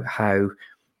now how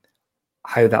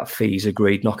that fee is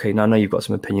agreed. Nocky, I know you've got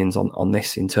some opinions on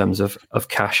this in terms of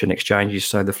cash and exchanges.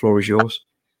 So the floor is yours.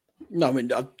 No, I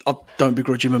mean, I don't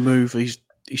begrudge him a move. He's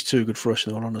too good for us,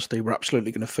 in all honesty. We're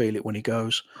absolutely going to feel it when he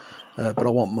goes. But I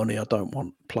want money. I don't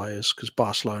want players, because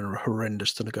Barcelona are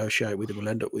horrendous to negotiate with. We'll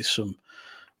end up with some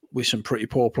pretty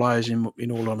poor players,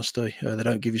 in all honesty. They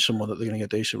don't give you someone that they're going to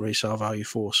get decent resale value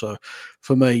for. So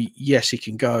for me, yes, he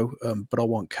can go, but I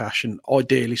want cash. And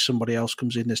ideally, somebody else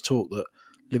comes in. There's talk that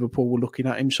Liverpool were looking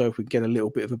at him. So if we get a little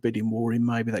bit of a bidding war in,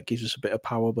 maybe that gives us a bit of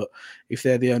power. But if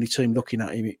they're the only team looking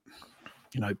at him,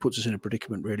 it puts us in a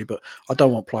predicament, really. But I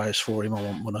don't want players for him. I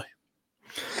want money.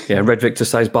 Yeah, Red Victor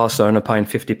says Barcelona paying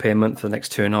 50p a month for the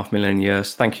next 2.5 million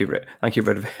years. Thank you, Red. Thank you,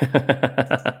 Red.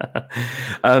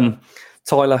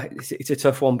 Tyler, it's a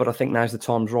tough one, but I think now's the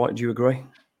time's right. Do you agree?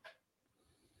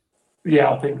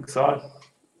 Yeah, I think so.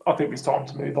 I think it's time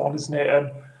to move on, isn't it?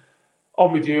 And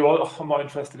I'm with you. I'm not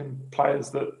interested in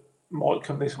players that might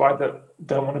come this way that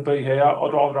don't want to be here.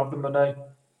 I'd rather have the money.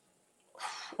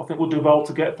 I think we'll do well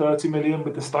to get 30 million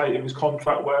with the state of his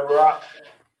contract where we're at.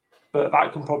 But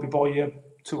that can probably buy you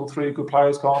 2 or 3 good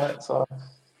players, can't it? So,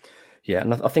 yeah,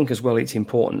 and I think as well it's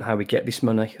important how we get this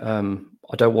money.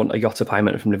 I don't want a Jota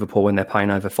payment from Liverpool when they're paying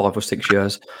over 5 or 6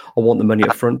 years. I want the money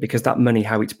up front, because that money,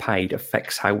 how it's paid,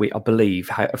 affects how we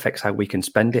can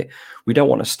spend it. We don't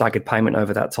want a staggered payment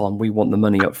over that time. We want the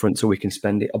money up front so we can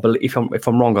spend it. I believe, if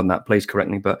I'm wrong on that, please correct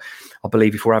me. But I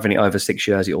believe if we're having it over 6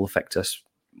 years, it will affect us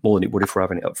more than it would if we're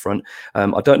having it up front.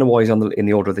 I don't know why he's in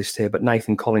the order of this tier, but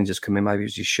Nathan Collins has come in. Maybe it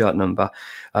was his shirt number.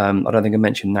 I don't think I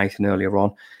mentioned Nathan earlier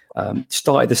on.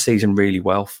 Started the season really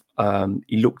well.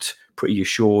 He looked pretty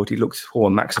assured. He looked,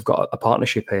 Max have got a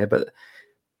partnership here, but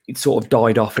it sort of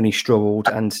died off and he struggled,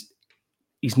 and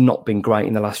he's not been great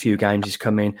in the last few games he's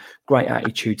come in. Great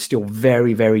attitude, still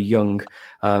very, very young.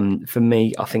 For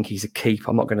me, I think he's a keep.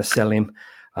 I'm not going to sell him.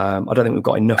 I don't think we've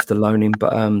got enough to loan him,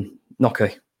 but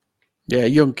Nocky. Yeah,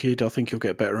 young kid. I think he'll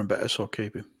get better and better, so I'll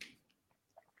keep him.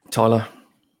 Tyler?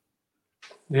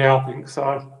 Yeah, I think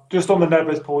so. Just on the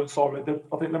Neves point, sorry, I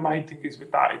think the main thing is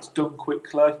with that, it's done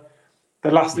quickly.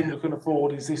 The last thing you can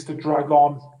afford is this to drag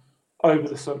on over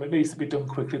the summer. It needs to be done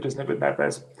quickly, doesn't it, with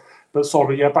Neves? But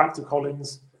sorry, yeah, back to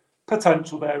Collins.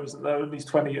 Potential there, isn't there? And he's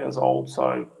 20 years old,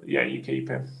 so yeah, you keep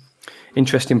him.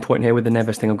 Interesting point here with the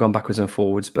Neves thing. I've gone backwards and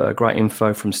forwards, but great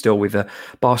info from Still with the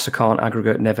Barca can't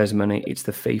aggregate Neves money. It's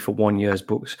the fee for 1 year's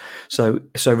books. So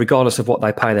regardless of what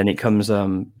they pay, then it comes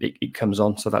it comes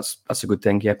on. So that's a good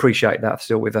thing. Yeah, appreciate that.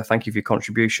 Still with thank you for your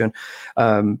contribution.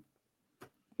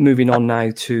 Moving on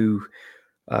now to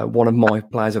one of my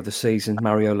players of the season,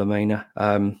 Mario Lemina.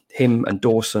 Him and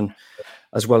Dawson,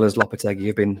 as well as Lopetegui,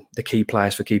 have been the key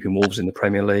players for keeping Wolves in the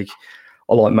Premier League.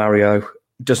 I like Mario.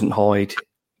 Doesn't hide.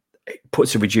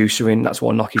 Puts a reducer in. That's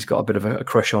why Nocky's got a bit of a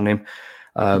crush on him,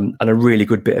 and a really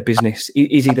good bit of business.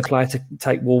 Is he the player to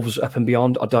take Wolves up and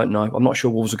beyond? I don't know. I'm not sure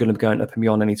Wolves are going to be going up and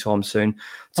beyond anytime soon,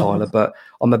 Tyler. But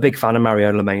I'm a big fan of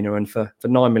Mario Lemina, and for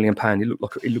 £9 million,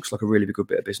 it looks like a really good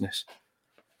bit of business.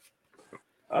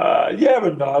 Yeah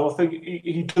and no. I think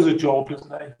he does a job,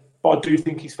 doesn't he? But I do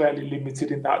think he's fairly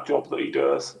limited in that job that he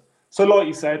does. So, like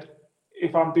you said,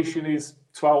 if ambition is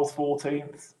 12th,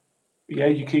 14th, yeah,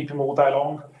 you keep him all day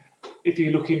long. If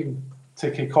you're looking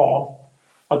to kick on,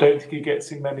 I don't think he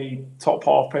gets in many top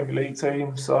half Premier League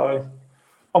teams. So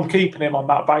I'm keeping him on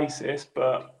that basis.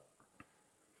 But,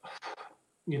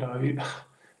 you know,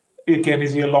 again,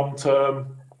 is he a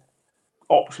long-term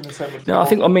option? No, I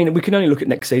think, we can only look at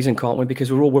next season, can't we?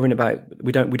 Because we're all worrying about,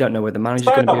 we don't know where the manager's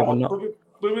going to be or not.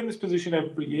 We're in this position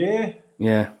every year.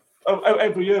 Yeah.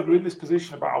 Every year we're in this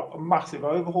position about a massive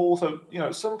overhaul. So, you know,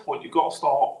 at some point you've got to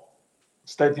start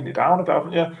steadying it down a bit,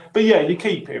 haven't you? But yeah, you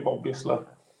keep him, obviously.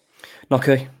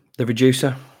 Nocky, the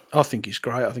reducer. I think he's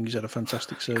great. I think he's had a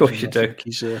fantastic season. Of course you do.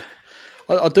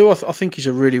 I think he's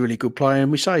a really, really good player.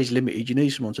 And we say he's limited. You need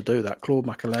someone to do that. Claude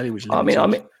Makélélé was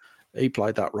limited. He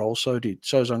played that role. So did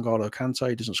N'Golo Kante.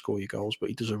 He doesn't score your goals, but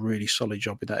he does a really solid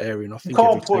job in that area. And I think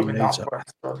every team needs it.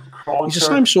 He's the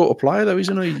same sort of player, though,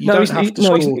 isn't he? You don't have to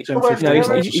score 10, 15 goals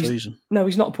a season. No,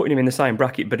 he's not putting him in the same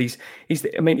bracket. But he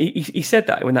said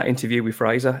that in that interview with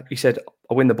Fraser. He said,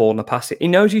 "I win the ball and I pass it." He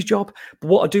knows his job. But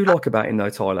what I do like about him, though,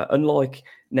 Tyler, unlike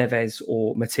Neves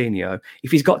or Moutinho,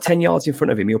 if he's got 10 yards in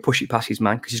front of him, he'll push it past his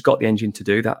man because he's got the engine to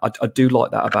do that. I do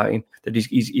like that about him. That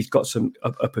he's got some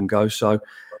up and go. So.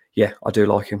 Yeah, I do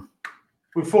like him.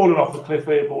 We've fallen off the cliff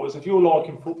here, boys. If you're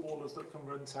liking footballers that can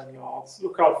run 10 yards,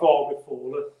 look how far we've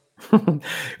fallen.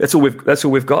 That's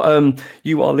all we've got.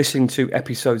 You are listening to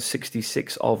episode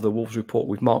 66 of the Wolves Report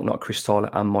with Mark Knott, Chris Tyler,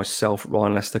 and myself,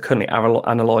 Ryan Lester. Currently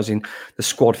analysing the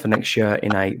squad for next year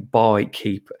in a buy,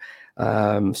 keep,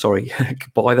 sell,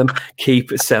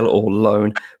 or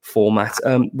loan format.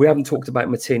 We haven't talked about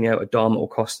Moutinho, Adama, or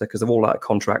Costa because they're all out of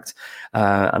contract,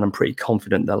 and I'm pretty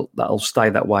confident that'll stay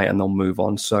that way and they'll move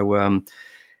on. So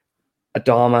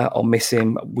Adama, I'll miss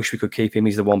him. I wish we could keep him.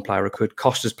 He's the one player who could.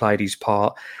 Costa's played his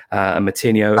part, and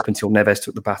Moutinho, up until Neves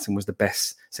took the baton, was the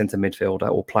best centre midfielder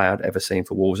or player I'd ever seen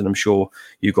for Wolves, and I'm sure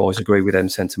you guys agree with them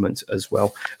sentiments as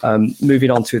well.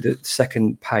 Moving on to the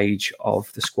second page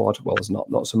of the squad. Well, there's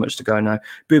not so much to go now.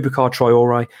 Boubacar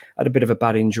Traoré had a bit of a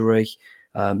bad injury.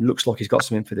 Looks like he's got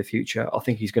something for the future. I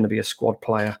think he's going to be a squad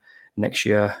player next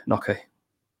year. Nocky.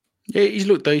 Yeah, he's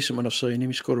looked decent when I've seen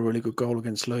him. He scored a really good goal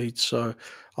against Leeds, so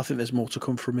I think there's more to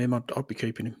come from him. I'd be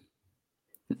keeping him.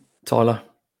 Tyler?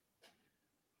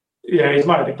 Yeah, he's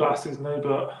made a glass, isn't he?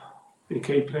 But you're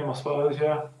keeping him, I suppose,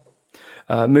 yeah.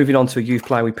 Moving on to a youth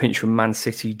player we pinched from Man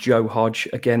City, Joe Hodge.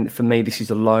 Again, for me, this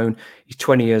is a loan. He's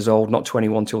 20 years old, not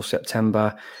 21 till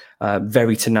September.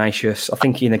 Very tenacious. I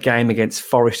think in a game against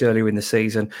Forest earlier in the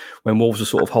season, when Wolves were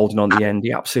sort of holding on the end,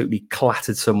 he absolutely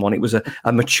clattered someone. It was a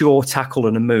mature tackle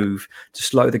and a move to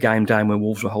slow the game down when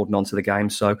Wolves were holding on to the game.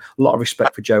 So a lot of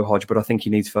respect for Joe Hodge, but I think he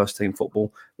needs first-team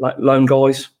football. Like loan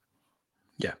guys?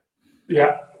 Yeah.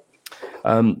 Yeah.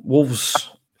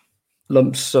 Wolves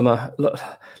lump sum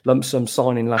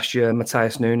signing last year,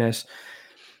 Mateus Nunes.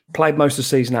 Played most of the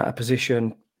season out of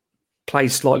position,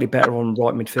 plays slightly better on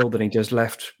right midfield than he does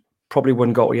left. Probably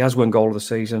won goal. He has won goal of the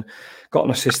season. Got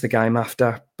an assist the game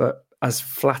after, but has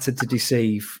flattered to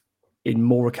deceive in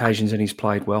more occasions than he's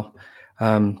played well.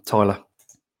 Tyler.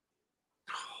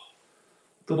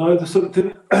 Don't know. There's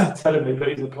something telling me that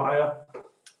he's a player.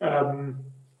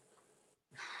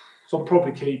 So I'm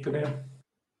probably keeping him.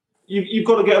 you've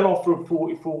got to get an offer of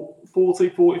 40,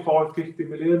 45, 50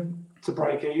 million to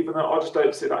break even. I just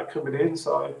don't see that coming in.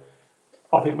 So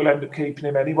I think we'll end up keeping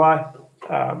him anyway.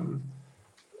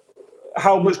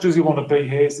 How much does he want to be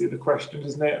here is the question,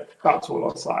 isn't it? That's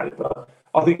all I'd say. But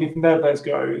I think if Neves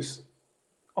goes,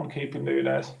 I'm keeping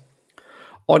Nunes.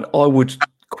 I would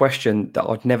question that.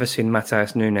 I'd never seen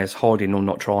Matheus Nunes hiding or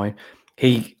not trying.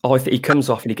 He comes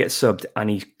off and he gets subbed and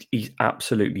he's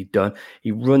absolutely done.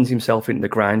 He runs himself into the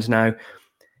grounds now.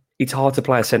 It's hard to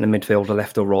play a centre midfielder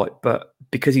left or right, but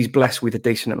because he's blessed with a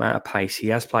decent amount of pace, he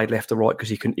has played left or right because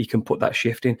he can put that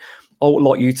shift in. Oh,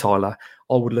 like you, Tyler,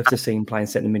 I would love to see him playing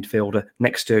centre midfielder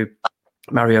next to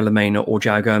Mario Lemina or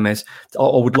João Gomez.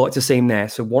 I would like to see him there.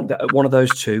 So one of those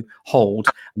two hold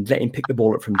and let him pick the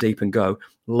ball up from deep and go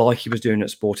like he was doing at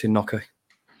Sporting Nocky.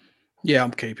 Yeah,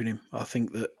 I'm keeping him. I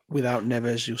think that without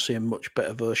Neves, you'll see a much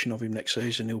better version of him next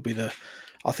season. He'll be the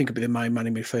main man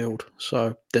in midfield.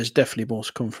 So there's definitely more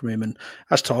to come from him. And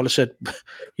as Tyler said,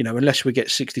 unless we get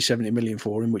 60, 70 million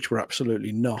for him, which we're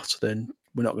absolutely not, then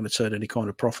we're not going to turn any kind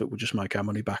of profit. We'll just make our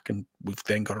money back and we've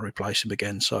then got to replace him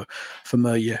again. So for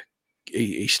me, yeah,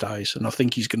 he stays. And I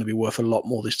think he's going to be worth a lot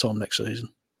more this time next season.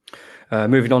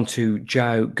 Moving on to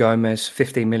João Gomez,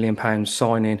 £15 million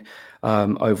signing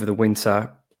over the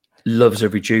winter. Loves a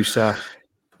reducer,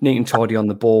 neat and tidy on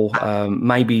the ball.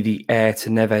 Maybe the heir to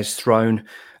Neves' throne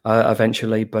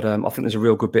eventually, but I think there's a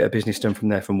real good bit of business done from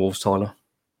there from Wolves, Tyler.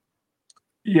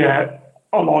 Yeah,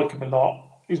 I like him a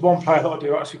lot. He's one player that I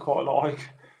do actually quite like,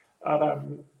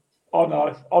 and I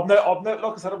know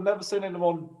like I said, I've never seen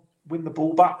anyone win the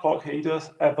ball back like he does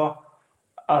ever,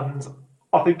 and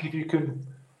I think if you can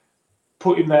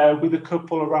put him there with a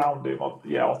couple around him,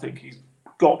 I think he's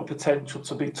got the potential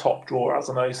to be top drawer,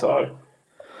 hasn't he? So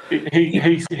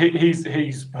he's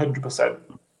 100%.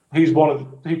 He's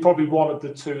probably one of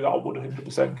the two that I would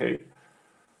 100% keep.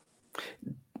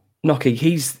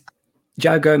 Nocky,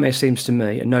 João Gomez seems to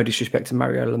me, and no disrespect to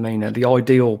Mario Lemina, the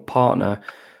ideal partner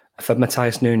for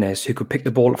Matheus Nunes, who could pick the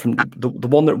ball up from the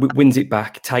one that wins it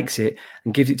back, takes it,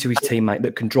 and gives it to his teammate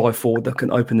that can drive forward, that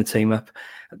can open the team up.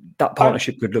 That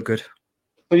partnership could look good.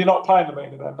 So you're not playing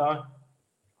Lemina then, no?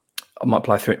 I might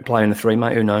play in the three,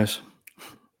 mate. Who knows?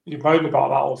 You've moaned about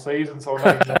that all season, so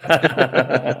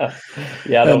yeah,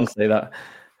 I don't see that.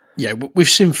 Yeah, we've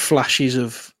seen flashes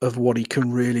of what he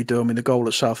can really do. I mean, the goal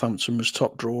at Southampton was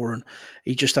top drawer, and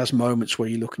he just has moments where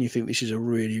you look and you think this is a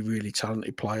really, really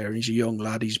talented player. And he's a young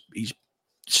lad. He's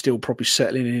still probably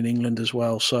settling in England as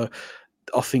well. So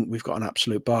I think we've got an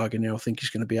absolute bargain here. I think he's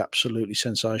going to be absolutely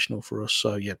sensational for us.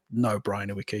 So yeah, no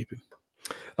brainer, we keep him.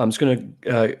 I'm just going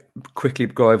to quickly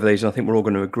go over these, and I think we're all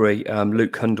going to agree.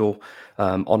 Luke Cundle,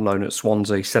 on loan at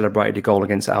Swansea, celebrated a goal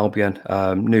against Albion.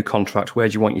 New contract. Where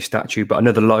do you want your statue? But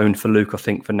another loan for Luke, I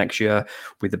think, for next year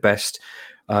with the best.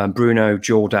 Bruno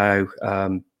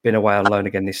Jordao, been away on loan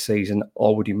again this season. I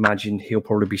would imagine he'll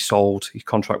probably be sold. His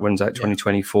contract runs out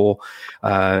 2024.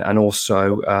 And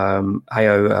also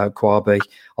Hayo Kwabi.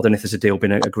 I don't know if there's a deal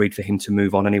been agreed for him to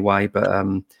move on anyway, but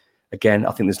again,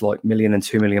 I think there's like £1 million and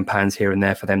 £2 million here and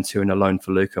there for them two, and a loan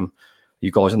for Luke.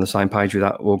 You guys on the same page with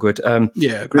that? All good.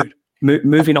 Yeah, agreed.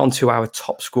 Moving on to our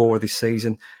top scorer this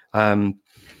season,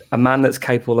 a man that's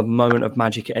capable of a moment of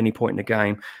magic at any point in the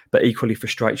game, but equally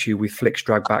frustrates you with flicks,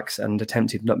 dragbacks, and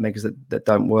attempted nutmegs that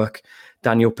don't work.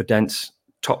 Daniel Podence,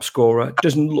 top scorer,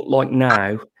 doesn't look like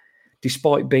now,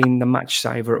 despite being the match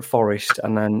saver at Forest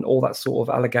and then all that sort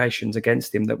of allegations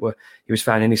against him he was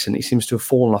found innocent. He seems to have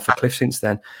fallen off a cliff since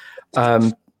then.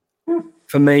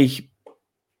 For me,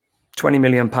 £20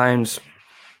 million,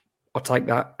 I'll take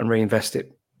that and reinvest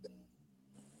it.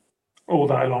 All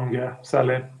day long, yeah,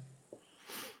 selling.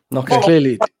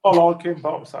 Clearly, I like him,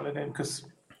 but I'm selling him because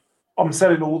I'm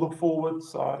selling all the forwards.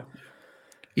 So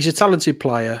he's a talented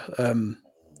player.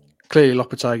 Clearly,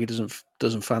 Lopetegui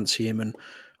doesn't fancy him, and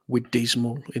we're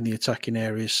dismal in the attacking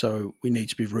areas, so we need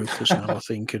to be ruthless now, I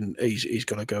think, and he's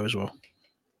got to go as well.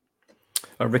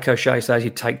 Ricochet says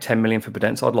he'd take 10 million for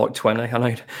Podence. I'd like 20. I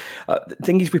know. The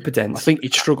thing is with Podence, I think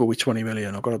he'd struggle with 20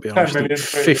 million. I've got to be honest.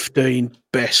 15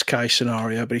 best case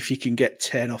scenario, but if you can get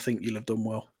 10, I think you'll have done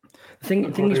well. The thing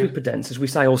is with Podence, as we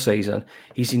say all season,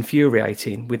 he's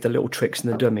infuriating with the little tricks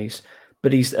and the dummies.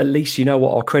 But he's, at least, you know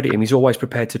what, I'll credit him. He's always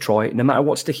prepared to try it, no matter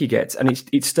what stick he gets. And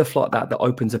it's stuff like that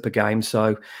opens up a game.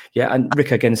 So, yeah, and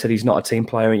Rick again said he's not a team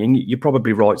player, and you're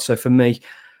probably right. So for me,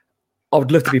 I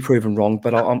would love to be proven wrong,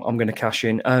 but I'm going to cash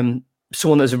in.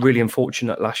 Someone that's really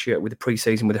unfortunate last year with the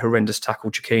pre-season with a horrendous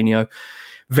tackle, Chiquinho,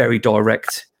 very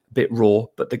direct, a bit raw,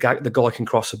 but the guy can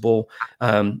cross a ball.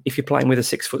 If you're playing with a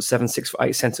 6'7",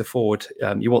 6'8" centre forward,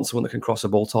 you want someone that can cross a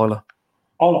ball, Tyler.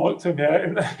 I liked him,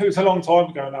 yeah. It was a long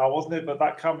time ago now, wasn't it? But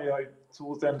that cameo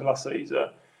towards the end of last season.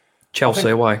 Chelsea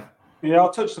away. Yeah,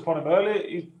 I touched upon him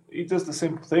earlier. He does the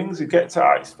simple things. He gets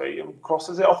out his feet and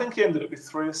crosses it. I think he ended up with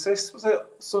 3 assists. Was it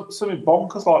something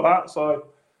bonkers like that? So,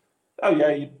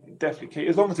 you definitely keep.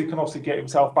 As long as he can obviously get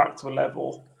himself back to a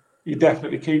level, you're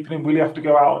definitely keeping him. Will he have to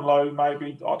go out on loan?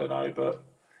 Maybe, I don't know, but it'd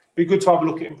be good to have a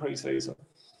look at him pre-season.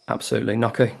 Absolutely,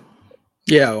 Nocky.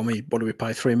 Yeah, I mean, what do we pay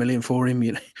 $3 million for him?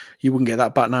 You wouldn't get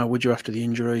that back now, would you, after the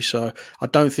injury? So I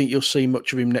don't think you'll see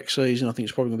much of him next season. I think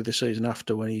it's probably going to be the season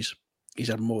after when he's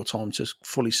had more time to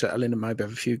fully settle in and maybe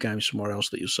have a few games somewhere else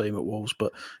that you'll see him at Wolves.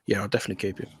 But yeah, I'll definitely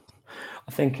keep him.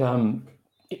 I think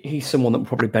he's someone that will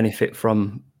probably benefit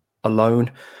from a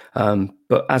loan.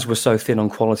 But as we're so thin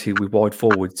on quality with wide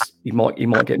forwards, he might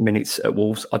get minutes at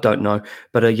Wolves. I don't know.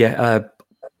 But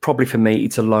probably for me,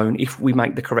 it's a loan. If we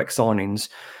make the correct signings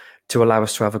to allow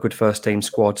us to have a good first team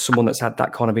squad, someone that's had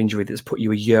that kind of injury that's put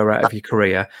you a year out of your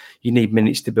career, you need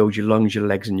minutes to build your lungs, your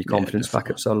legs and your confidence back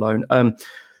up. So a loan.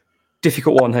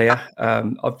 Difficult one here.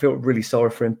 I feel really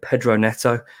sorry for him. Pedro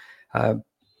Neto,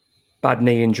 bad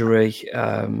knee injury,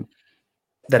 then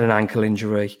an ankle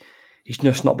injury. He's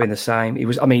just not been the same. He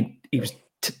was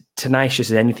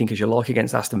tenacious as anything as you like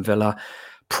against Aston Villa,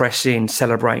 pressing,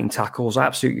 celebrating tackles. I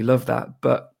absolutely love that.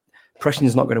 But pressing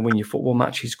is not going to win your football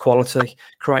matches. Quality,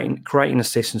 creating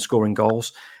assists and scoring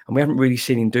goals. And we haven't really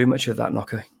seen him do much of that,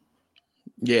 Nocky.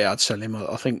 Yeah, I'd sell him.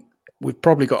 I think we've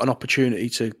probably got an opportunity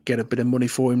to get a bit of money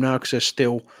for him now because there's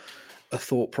still a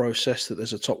thought process that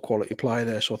there's a top quality player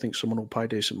there. So I think someone will pay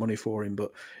decent money for him,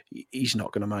 but he's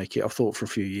not going to make it. I've thought for a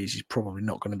few years he's probably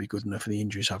not going to be good enough, and the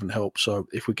injuries haven't helped. So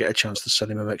if we get a chance to sell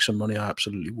him and make some money, I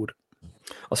absolutely would.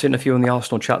 I've seen a few on the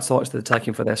Arsenal chat sites that are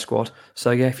taking for their squad.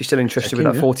 So yeah, if you're still interested with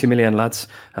that 40 million, lads,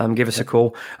 give us a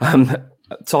call.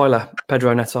 Tyler,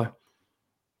 Pedro Neto.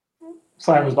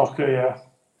 Same as Nocker, yeah.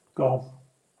 Go on.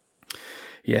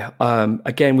 Yeah.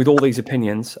 Again, with all these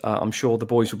opinions, I'm sure the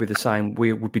boys will be the same.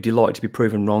 We would be delighted to be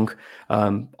proven wrong.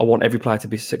 I want every player to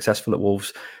be successful at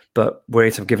Wolves, but we're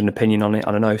here to give an opinion on it.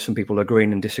 And I know some people are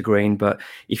agreeing and disagreeing, but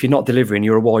if you're not delivering,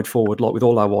 you're a wide forward. Like with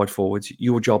all our wide forwards,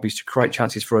 your job is to create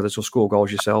chances for others or score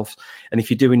goals yourself. And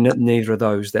if you're doing neither of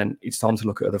those, then it's time to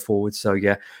look at other forwards. So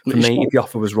yeah, for me, if the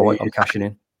offer was right, I'm cashing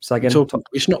in. So again,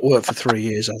 it's not worked for 3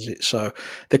 years, has it? So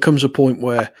there comes a point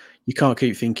where you can't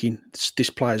keep thinking this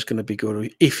player's going to be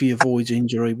good. If he avoids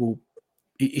injury, well,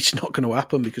 it's not going to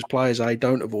happen because players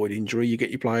don't avoid injury. You get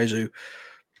your players who,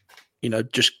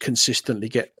 just consistently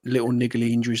get little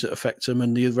niggly injuries that affect them,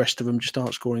 and the rest of them just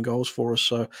aren't scoring goals for us.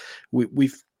 So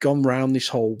we've gone round this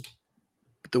whole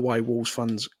the way Wolves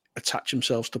fans attach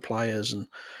themselves to players, and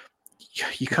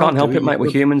you can't help it, mate. We're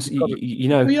humans.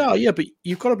 We are, yeah, but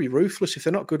you've got to be ruthless. If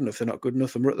they're not good enough, they're not good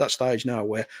enough. And we're at that stage now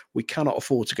where we cannot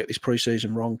afford to get this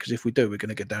pre-season wrong, because if we do, we're going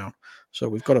to get down. So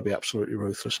we've got to be absolutely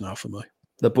ruthless now for me.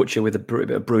 The butcher with a bit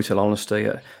of brutal honesty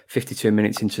at 52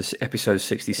 minutes into episode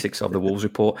 66 of the Wolves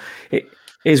Report. It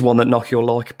is one that knock your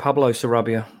like. Pablo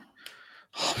Sarabia.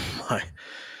 Oh, my.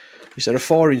 Is there a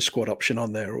firing squad option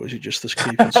on there, or is it just the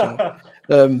keeping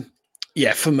side?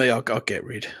 Yeah, for me, I'll get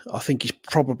rid. I think he's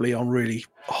probably on really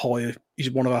high. He's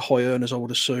one of our high earners, I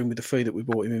would assume, with the fee that we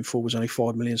bought him in for was only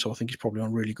 $5 million. So I think he's probably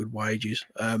on really good wages.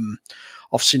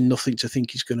 I've seen nothing to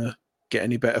think he's going to get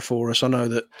any better for us. I know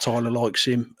that Tyler likes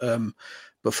him,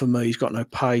 but for me, he's got no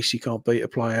pace. He can't beat a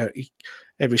player.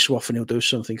 Every so often he'll do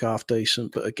something half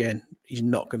decent, but again, he's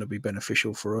not going to be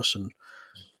beneficial for us. And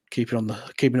keeping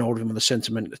hold of him on the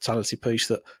sentimentality piece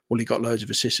that, well, he got loads of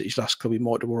assists at his last club, he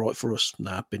might do all right for us.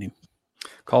 Nah, bin him.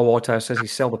 Carl Whitehouse says he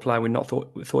sell the player we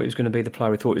thought he was going to be the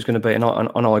player we thought he was going to be, and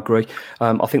I agree.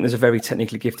 I think there's a very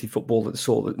technically gifted football that's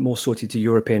more suited to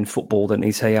European football than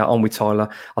he's here. On with Tyler.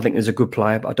 I think there's a good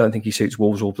player, but I don't think he suits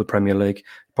Wolves or the Premier League.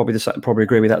 Probably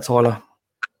agree with that, Tyler.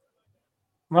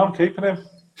 No, I'm keeping him.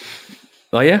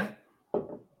 Oh yeah.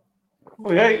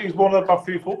 Well, yeah, he's one of our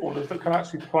few footballers that can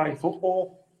actually play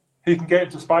football. He can get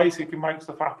into space. He can make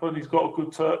stuff happen. He's got a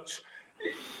good touch.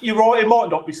 You're right. It might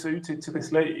not be suited to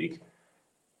this league,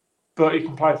 but he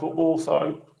can play football,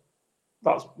 so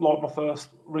that's like my first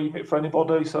remit for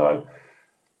anybody. So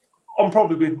I'm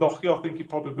probably with Nocky. I think he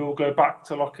probably will go back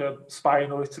to like a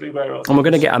Spain or Italy, where else. And we're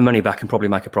going to get our money back and probably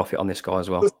make a profit on this guy as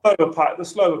well. The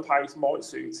slower pace might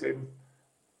suit him.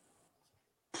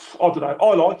 I don't know.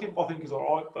 I like him. I think he's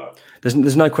all right. But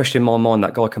there's no question in my mind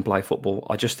that guy can play football.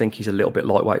 I just think he's a little bit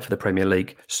lightweight for the Premier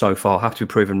League so far. Have to be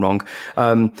proven wrong.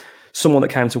 Someone that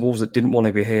came to Wolves that didn't want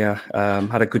to be here,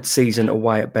 had a good season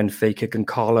away at Benfica.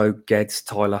 Goncalo Guedes,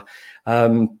 Tyler.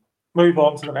 Move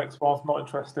on to the next one. Not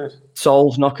interested.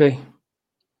 Souls, Nocky.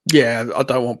 Yeah, I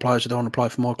don't want players who don't want to play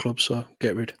for my club, so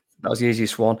get rid. That was the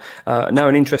easiest one. Now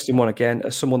an interesting one again,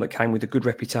 as someone that came with a good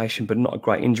reputation but not a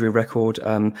great injury record.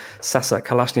 Sasa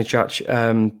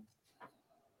Kalashnikov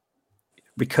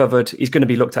recovered. He's going to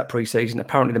be looked at pre-season.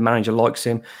 Apparently the manager likes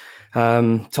him.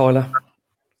 Tyler?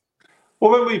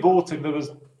 Well, when we bought him,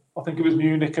 I think it was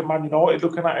Munich and Man United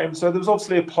looking at him. So there was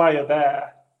obviously a player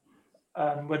there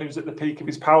when he was at the peak of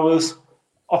his powers.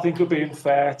 I think it would be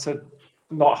unfair to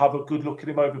not have a good look at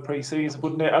him over pre-season,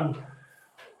 wouldn't it? And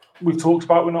we've talked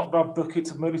about we're not going to have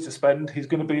buckets of money to spend. He's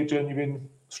going to be a genuine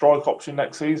strike option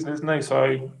next season, isn't he?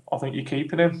 So I think you're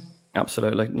keeping him.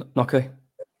 Absolutely. Nocky?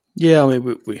 Yeah, I mean,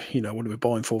 we what are we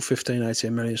buying for? 15,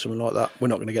 18 million, something like that. We're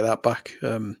not going to get that back.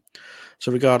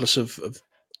 So regardless of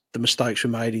the mistakes we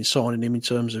made in signing him in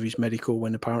terms of his medical,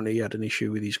 when apparently he had an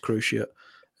issue with his cruciate,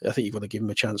 I think you've got to give him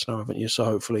a chance now, haven't you? So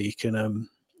hopefully he can,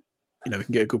 we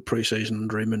can get a good pre-season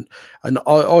under him. And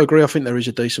I agree. I think there is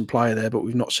a decent player there, but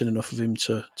we've not seen enough of him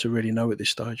to really know at this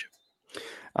stage.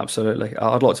 Absolutely.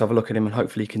 I'd like to have a look at him and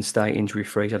hopefully he can stay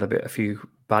injury-free. He's had a few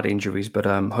bad injuries, but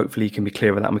hopefully he can be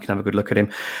clear of that and we can have a good look at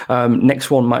him. Next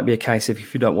one might be a case of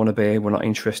if you don't want to be, we're not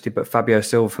interested, but Fabio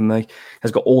Silva, for me,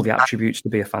 has got all the attributes to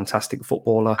be a fantastic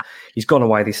footballer. He's gone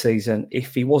away this season.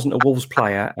 If he wasn't a Wolves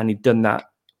player and he'd done that,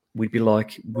 we'd be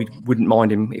like, we wouldn't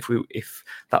mind him if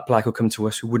that player could come to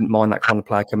us. We wouldn't mind that kind of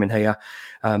player coming here.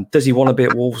 Does he want to be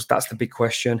at Wolves? That's the big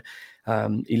question.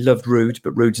 He loved Ruud,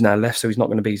 but Ruud's now left, so he's not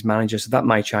going to be his manager. So that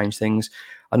may change things.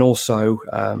 And also,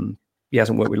 he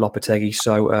hasn't worked with Lopetegui.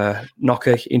 So,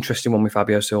 Nocky, interesting one with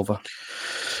Fabio Silva.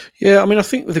 Yeah, I mean, I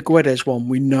think with the Guedes one,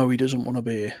 we know he doesn't want to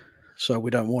be here, so we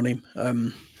don't want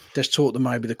him. There's talk that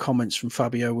maybe the comments from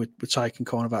Fabio were taken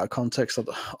kind of out of context.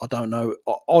 I don't know.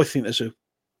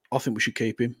 I think we should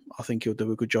keep him. I think he'll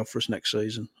do a good job for us next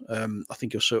season. I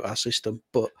think he'll suit our system.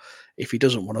 But if he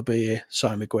doesn't want to be here,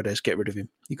 same with Guedes, get rid of him.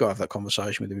 You've got to have that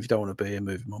conversation with him. If you don't want to be here,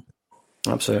 move him on.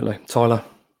 Absolutely. Tyler?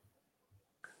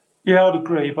 Yeah, I'd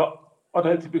agree, but I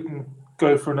don't think we can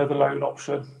go for another loan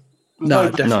option.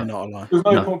 Definitely not a loan. There's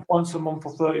no point once a month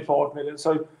for 35 million.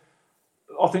 So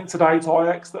I think today it's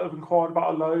Ajax that have inquired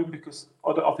about a loan because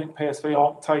I think PSV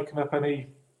aren't taking up any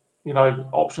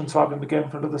option to have him again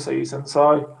for another season.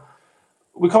 So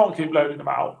we can't keep loaning him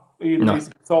out. Either he's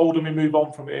sold and we move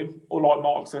on from him, or like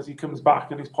Mark says, he comes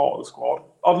back and he's part of the squad.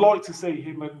 I'd like to see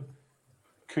him and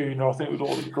Kuna. I think we'd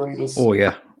all agree there's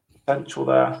potential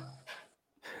there.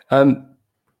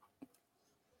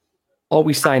 Are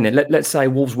we saying it? Let's say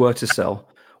Wolves were to sell.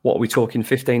 What are we talking?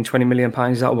 15, 20 million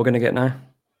pounds? Is that what we're going to get now?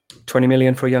 20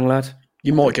 million for a young lad?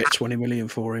 You might get 20 million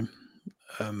for him,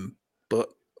 but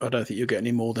I don't think you'll get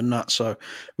any more than that. So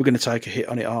we're going to take a hit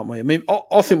on it, aren't we? I mean,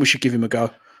 I think we should give him a go.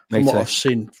 From what I've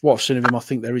seen of him, I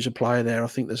think there is a player there. I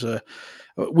think there's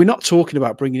we're not talking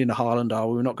about bringing in a Haaland, are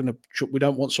we? We're not going to. We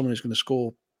don't want someone who's going to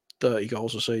score 30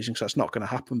 goals a season because that's not going to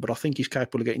happen. But I think he's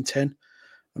capable of getting 10,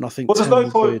 and I think 10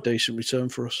 would be a decent return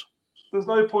for us. There's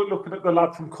no point looking at the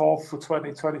lad from Cov for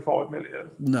 20, 25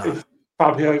 million. No, if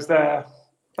Fabio's there,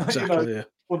 exactly.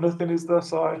 Well, nothing is there.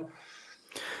 So.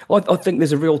 I think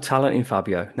there's a real talent in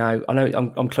Fabio. Now, I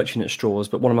know I'm clutching at straws,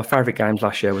 but one of my favourite games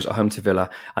last year was at home to Villa,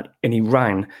 and he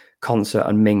ran Concert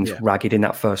and Mings ragged in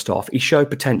that first half. He showed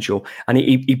potential, and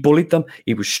he bullied them.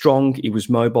 He was strong, he was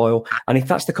mobile, and if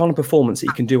that's the kind of performance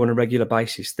that he can do on a regular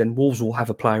basis, then Wolves will have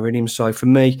a player in him. So for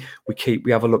me,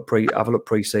 we have a look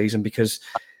pre-season because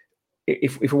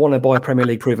if we want to buy a Premier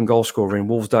League proven goal scorer in,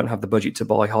 Wolves don't have the budget to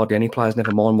buy hardly any players,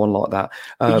 never mind one like that.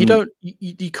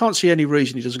 You can't see any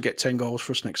reason he doesn't get 10 goals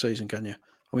for us next season, can you?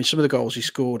 I mean, some of the goals he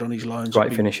scored on his loans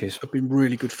finishes have been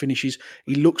really good finishes.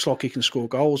 He looks like he can score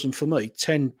goals, and for me,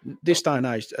 10 this day and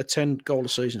age, a 10 goal a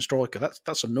season striker,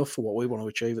 that's enough for what we want to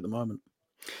achieve at the moment.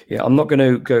 Yeah, I'm not going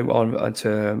to go on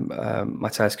to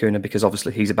Matthias Kuna because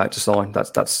obviously he's about to sign.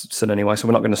 That's done anyway, so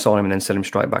we're not going to sign him and then sell him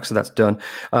straight back. So that's done.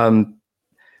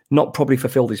 Not probably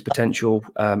fulfilled his potential.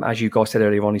 As you guys said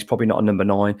earlier on, he's probably not a number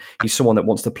 9. He's someone that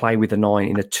wants to play with a 9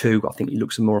 in a 2. I think he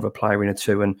looks more of a player in a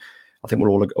 2, and I think we're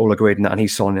all agreed in that, and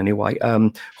he's signing anyway.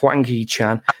 Hwang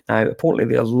Hee-chan. Now, apparently,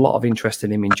 there's a lot of interest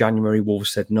in him in January.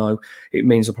 Wolves said no. It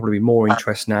means there'll probably be more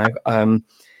interest now.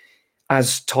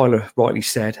 As Tyler rightly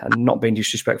said, and not being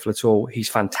disrespectful at all, he's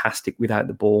fantastic without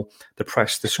the ball. The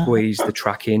press, the squeeze, the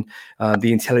tracking,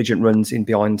 the intelligent runs in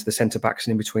behind the centre-backs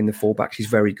and in between the full-backs. He's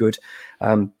very good.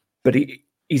 But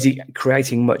is he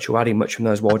creating much or adding much from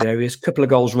those wide areas? A couple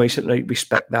of goals recently,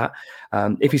 respect that.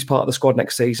 If he's part of the squad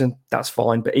next season, that's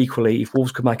fine. But equally, if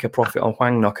Wolves could make a profit on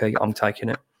Hwang Nocky, I'm taking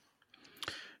it.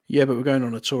 Yeah, but we're going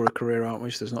on a tour of career, aren't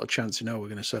we? So there's not a chance we're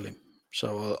going to sell him.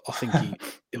 So I think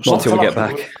he'll not until we get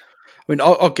back. I mean,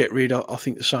 I'll get rid. I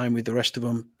think the same with the rest of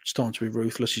them. It's time to be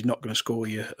ruthless. He's not going to score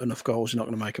you enough goals. He's not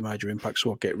going to make a major impact.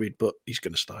 So I'll get rid, but he's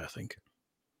going to stay, I think.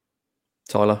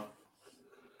 Tyler?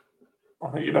 I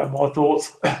think you know my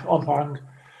thoughts on Wang.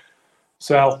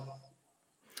 Sell.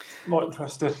 Not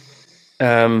interested.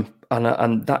 And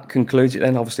that concludes it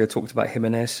then. Obviously, I talked about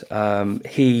Jimenez.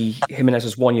 Jimenez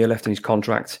has 1 year left in his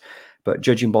contract, but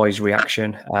judging by his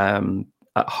reaction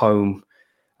at home,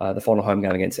 the final home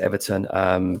game against Everton,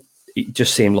 it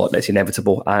just seemed like that's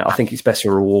inevitable. And I think it's best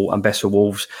for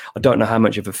Wolves. I don't know how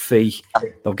much of a fee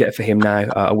they'll get for him now.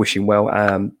 I wish him well.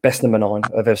 Best number 9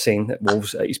 I've ever seen at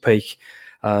Wolves at his peak.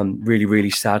 Really, really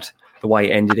sad the way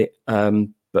he ended it.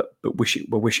 But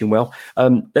we're wishing well.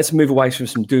 Let's move away from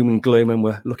some doom and gloom, and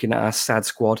we're looking at our sad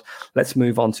squad. Let's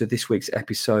move on to this week's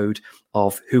episode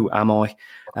of Who Am I?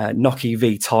 Nocky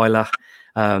v Tyler.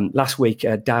 Last week,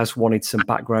 Daz wanted some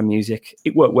background music.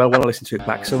 It worked well when I listened to it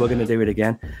back, so we're going to do it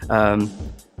again.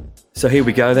 So here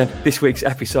we go then. This week's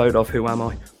episode of Who Am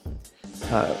I?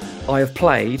 I have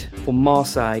played for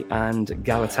Marseille and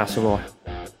Galatasaray.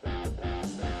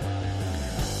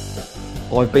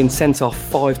 I've been sent off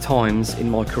 5 times in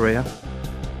my career.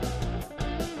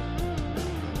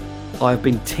 I've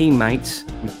been teammates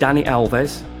with Dani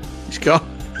Alves. He's gone.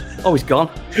 Oh, he's gone.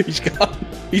 He's gone.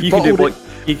 He's You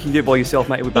can do it by yourself,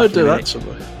 mate. Don't do that,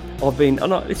 somebody. I've been. Oh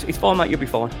no, it's fine, mate. You'll be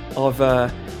fine.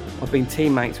 I've been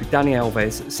teammates with Dani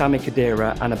Alves, Sami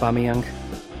Khedira, and Aubameyang.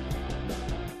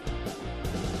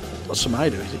 That's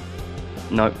Semedo, is it?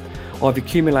 No. I've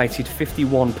accumulated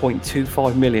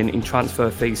 51.25 million in transfer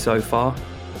fees so far.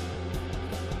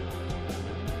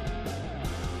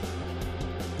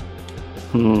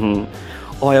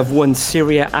 I have won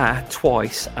Serie A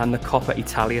twice and the Coppa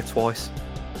Italia twice.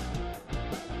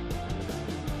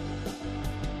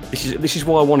 This is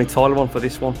why I wanted Tyler on for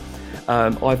this one.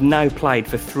 I've now played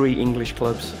for 3 English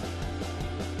clubs.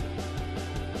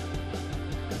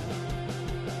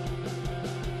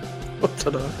 I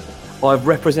don't know. I've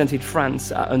represented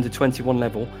France at under 21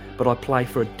 level, but I play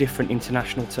for a different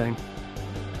international team.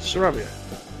 Sarabia?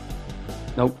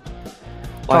 Nope.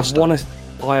 I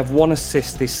have one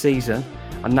assist this season,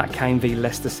 and that came via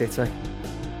Leicester City.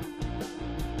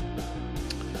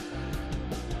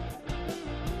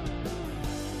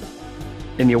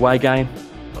 In the away game.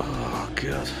 Oh,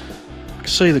 God. I can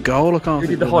see the goal. I can't Who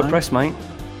think did the of high name. press, mate?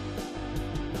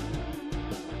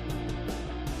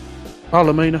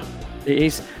 Lamina. It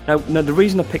is. Now, the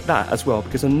reason I picked that as well,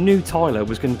 because I knew Tyler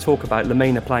was going to talk about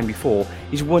Lamina playing before.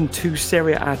 He's won 2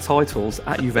 Serie A titles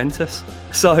at Juventus.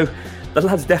 So, the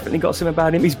lad's definitely got something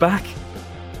about him. He's back.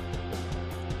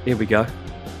 Here we go.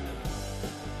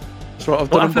 That's right, I've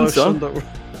done both. Son?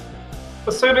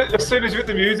 As soon as you hit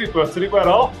the music button, it went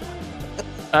off.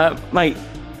 Mate,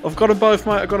 I've got them both,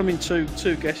 mate. I got them in two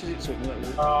guesses. It took me. That was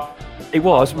it. It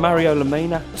was Mario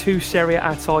Lamina, 2 Serie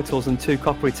A titles and 2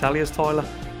 Coppa Italias, Tyler.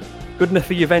 Good enough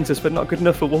for Juventus, but not good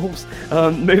enough for Wolves.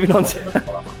 Moving on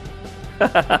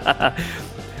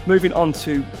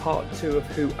to part 2 of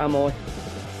Who Am I?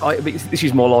 This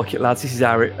is more like it, lads. This is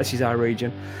our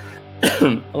region.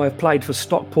 I have played for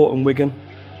Stockport and Wigan.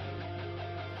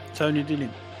 Tony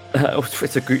Dillon.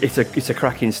 It's a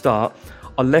cracking start.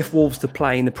 I left Wolves to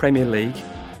play in the Premier League,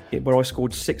 where I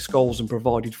scored 6 goals and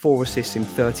provided 4 assists in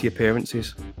 30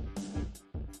 appearances.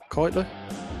 Keitler?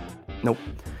 Nope.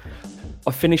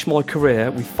 I finished my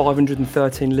career with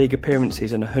 513 league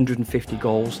appearances and 150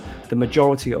 goals, the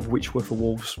majority of which were for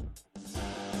Wolves.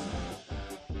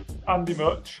 Andy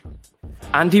Much.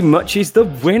 Andy Much is the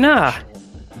winner.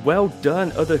 Well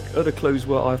done. Other clues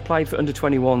were I've played for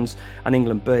under-21s and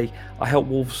England B. I helped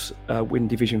Wolves win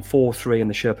Division 4, 3 and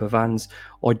the Sherpa Vans.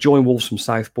 I joined Wolves from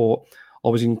Southport. I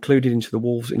was inducted into the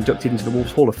Wolves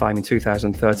Hall of Fame in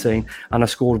 2013, and I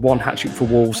scored 1 hat-trick for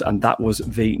Wolves, and that was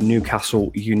the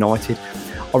Newcastle United.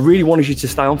 I really wanted you to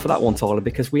stay on for that one, Tyler,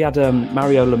 because we had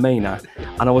Mario Lamina,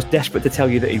 and I was desperate to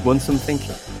tell you that he'd won something,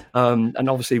 and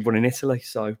obviously he won in Italy.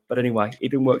 So, but anyway, it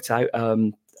didn't work out.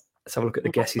 Let's have a look at the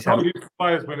guesses. Not used to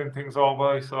players winning things,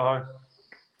 are we? So.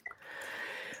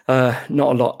 Not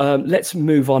a lot. Let's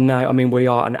move on now. I mean, we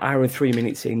are an hour and 3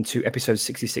 minutes into episode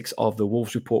 66 of the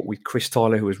Wolves Report with Chris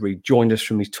Tyler, who has rejoined us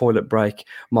from his toilet break,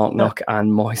 Mark Knock,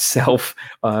 and myself,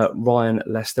 Ryan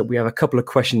Lester. We have a couple of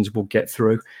questions we'll get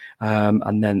through,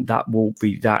 and then that will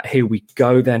be that. Here we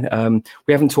go then.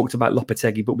 We haven't talked about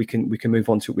Lopetegui, but we can move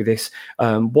on to it with this.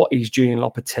 What is Julian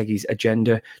Lopetegui's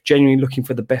agenda? Genuinely looking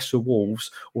for the best for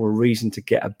Wolves, or a reason to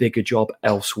get a bigger job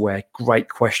elsewhere? Great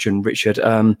question, Richard.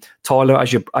 Tyler,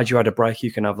 as you had a break,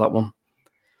 you can have that one.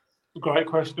 Great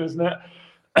question, isn't it?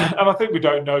 And I think we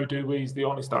don't know, do we, is the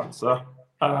honest answer.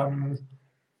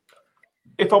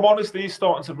 if I'm honest, he's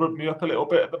starting to rub me up a little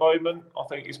bit at the moment. I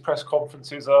think his press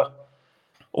conferences are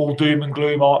all doom and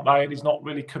gloom, aren't they? And he's not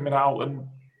really coming out and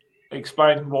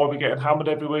explaining why we're getting hammered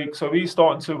every week. So he's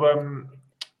starting to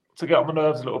get on my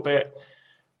nerves a little bit.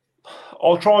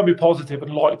 I'll try and be positive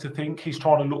and like to think he's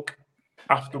trying to look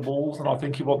after Wolves, and I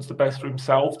think he wants the best for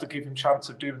himself to give him a chance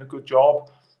of doing a good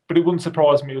job. But it wouldn't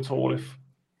surprise me at all if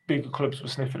bigger clubs were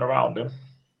sniffing around him.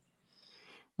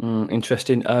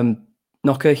 Interesting.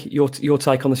 Nocky, your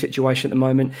take on the situation at the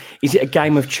moment. Is it a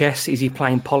game of chess? Is he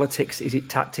playing politics? Is it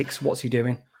tactics? What's he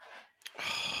doing?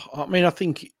 I mean, I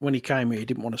think when he came here, he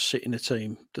didn't want to sit in a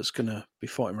team that's going to be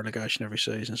fighting relegation every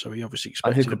season. So he obviously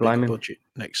expected a bigger budget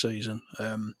next season.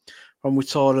 And with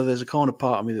Tyler, there's a kind of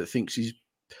part of me that thinks he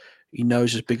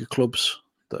knows there's bigger clubs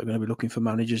that are going to be looking for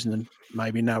managers, and then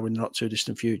maybe now in the not too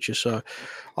distant future. So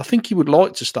I think he would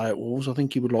like to stay at Wolves. I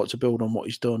think he would like to build on what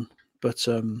he's done. But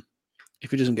if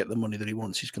he doesn't get the money that he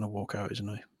wants, he's going to walk out, isn't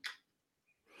he?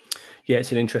 Yeah,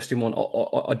 it's an interesting one.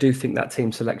 I do think that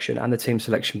team selection and the team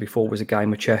selection before was a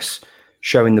game of chess,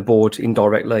 showing the board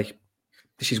indirectly,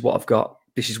 this is what I've got,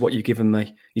 this is what you've given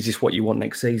me, is this what you want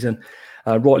next season?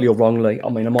 Rightly or wrongly, I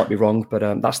mean, I might be wrong,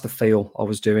 but that's the feel I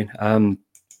was doing,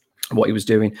 what he was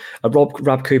doing.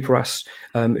 Rab Cooper asks,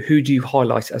 who do you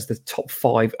highlight as the top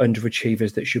 5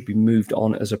 underachievers that should be moved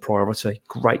on as a priority?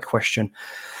 Great question.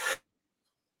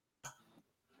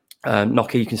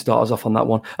 Nocky, you can start us off on that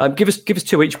one. Give us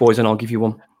 2 each, boys, and I'll give you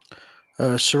one.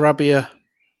 Sarabia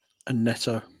and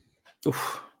Neto.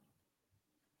 Oof.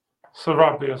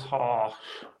 Sarabia's harsh.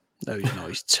 No, he's not.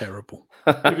 He's terrible.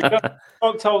 If you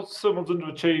can't tell someone's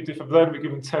underachieved if they've only been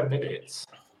given 10 minutes.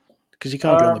 Because he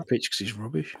can't be on the pitch because he's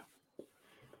rubbish.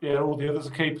 Yeah, all the others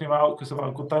are keeping him out because of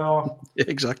how good they are. Yeah,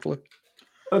 exactly.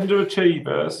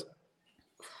 Underachievers.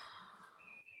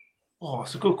 Oh,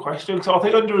 it's a good question. So I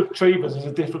think underachievers is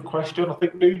a different question. I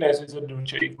think Nunes is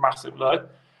underachieved massively.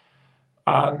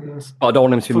 And I don't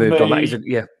want him to be moved on that.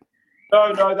 Yeah.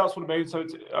 No, that's what I mean. So,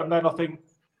 and then I think,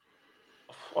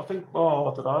 I don't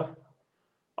know.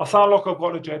 I sound like I've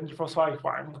got an agenda for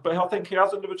Wang, but I think he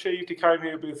has underachieved. He came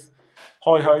here with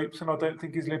high hopes, and I don't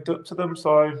think he's lived up to them.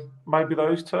 So maybe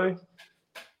those 2.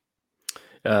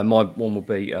 My one will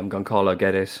be Goncalo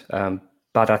Guedes.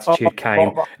 Bad attitude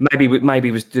came. Maybe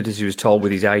he was did as he was told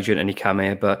with his agent, and he came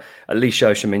here, but at least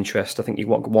show some interest. I think he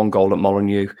got 1 goal at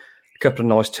Molineux, a couple of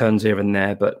nice turns here and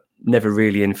there, but never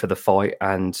really in for the fight.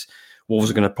 And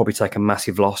Wolves are going to probably take a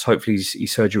massive loss. Hopefully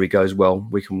his surgery goes well.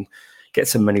 We can get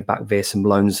some money back via some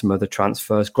loans, some other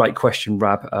transfers. Great question,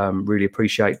 Rab. Really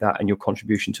appreciate that and your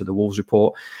contribution to the Wolves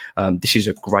report. This is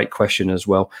a great question as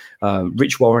well.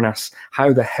 Rich Warren asks,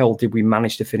 how the hell did we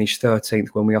manage to finish 13th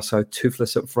when we are so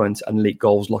toothless up front and leak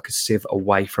goals like a sieve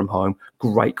away from home?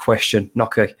 Great question.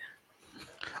 Nocky.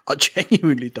 I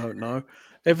genuinely don't know.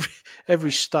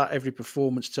 Every stat, every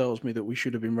performance tells me that we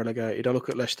should have been relegated. I look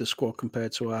at Leicester's squad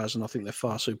compared to ours, and I think they're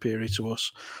far superior to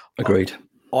us. Agreed.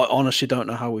 I honestly don't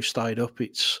know how we've stayed up.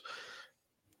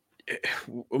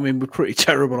 We're pretty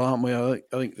terrible, aren't we? I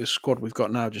think the squad we've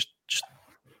got now just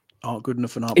aren't good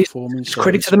enough and aren't performing. It's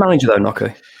credit to the manager, though,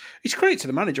 Nocky. It's credit to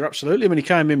the manager, absolutely. I mean, he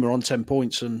came in, we're on 10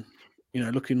 points, and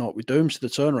looking like we're doomed. So the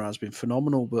turnaround has been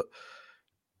phenomenal, but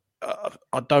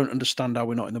I don't understand how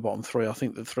we're not in the bottom 3. I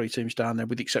think the 3 teams down there,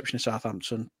 with the exception of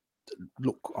Southampton,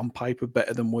 look on paper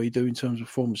better than we do in terms of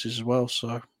performances as well.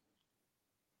 So,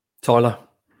 Tyler.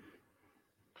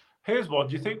 Here's one.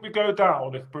 Do you think we go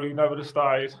down if Bruno would have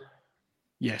stayed?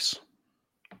 Yes.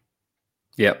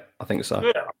 Yeah, I think so.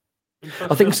 Yeah.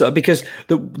 I think so, because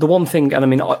the one thing, and I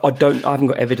mean, I haven't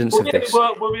got evidence of this.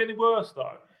 Were we any worse,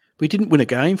 though? We didn't win a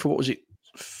game for, what was it,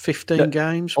 15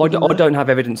 games? I don't have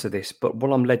evidence of this, but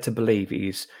what I'm led to believe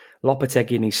is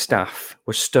Lopetegui and his staff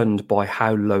were stunned by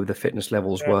how low the fitness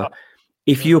levels were.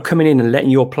 If you're coming in and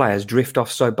letting your players drift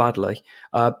off so badly,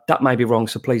 that may be wrong,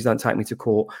 so please don't take me to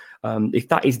court. If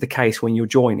that is the case when you're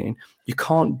joining, you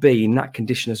can't be in that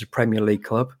condition as a Premier League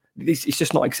club. It's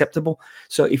just not acceptable.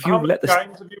 So if you let the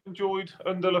games have you enjoyed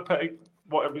under Lopetegui,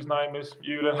 whatever his name is,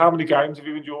 Ewan? How many games have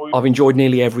you enjoyed? I've enjoyed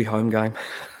nearly every home game.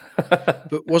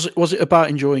 But was it about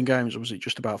enjoying games, or was it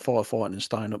just about firefighting and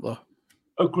staying up there?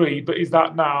 Agreed, but is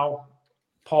that now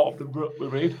part of the rut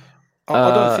we're in?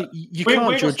 I don't think you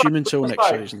can't judge him until next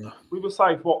season, though. We were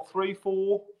safe, 3,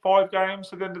 4, 5 games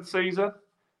at the end of the season,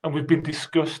 and we've been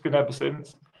disgusting ever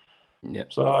since. Yeah.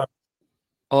 So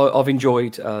I've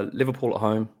enjoyed Liverpool at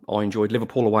home. I enjoyed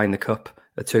Liverpool away in the Cup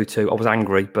at 2-2. I was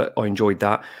angry, but I enjoyed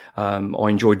that. I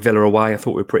enjoyed Villa away. I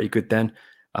thought we were pretty good then.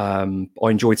 I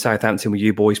enjoyed Southampton with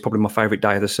you boys. Probably my favourite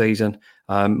day of the season.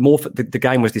 The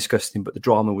game was disgusting, but the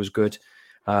drama was good.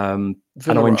 Villa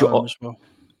and I enjoyed as well.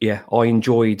 Yeah, I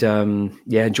enjoyed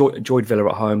enjoyed Villa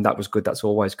at home. That was good. That's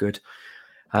always good.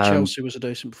 Chelsea was a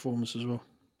decent performance as well.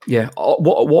 Yeah,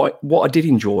 what I did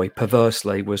enjoy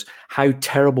perversely was how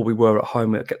terrible we were at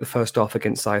home at the first half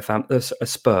against Southampton,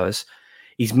 Spurs.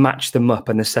 He's matched them up,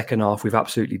 and the second half we've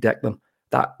absolutely decked them.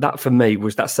 That for me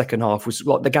was that second half was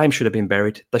like the game should have been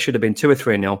buried. There should have been 2 or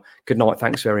 3-0. Good night,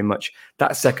 thanks very much.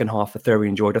 That second half I thoroughly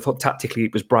enjoyed. I thought tactically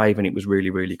it was brave and it was really,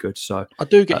 really good. So I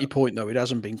do get your point though. It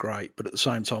hasn't been great, but at the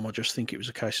same time, I just think it was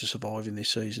a case of surviving this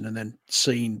season and then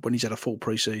seeing when he's had a full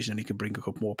pre-season and he can bring a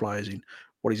couple more players in,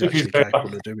 what he's actually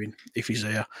capable of doing if he's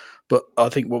there. But I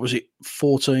think, what was it,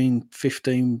 14,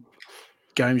 15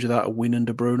 games without a win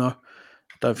under Bruno?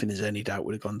 I don't think there's any doubt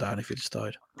would have gone down if he'd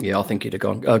stayed. Yeah, I think he'd have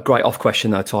gone. Great off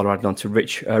question though, Tyler. Adding on to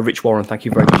Rich Warren. Thank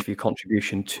you very much for your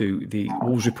contribution to the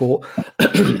Wolves report.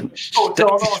 I'm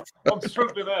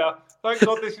struggling there. Thank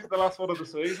God this is the last one of the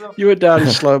season. You were down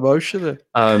in slow motion there.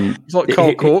 It's like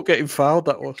Cole Court getting fouled.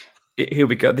 That was. Here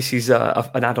we go. This is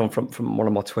an add-on from one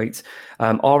of my tweets.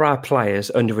 Are our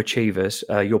players underachievers,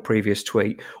 your previous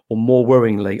tweet, or more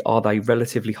worryingly, are they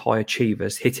relatively high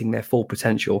achievers hitting their full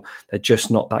potential? They're just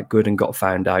not that good and got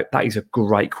found out. That is a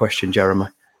great question, Jeremy.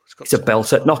 It's a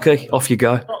belter. Nocky, off you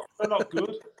go. They're not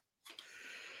good.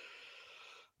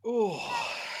 Oh,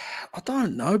 I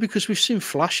don't know, because we've seen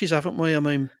flashes, haven't we? I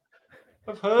mean,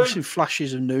 we've seen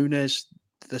flashes of Nunes.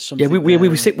 There's something.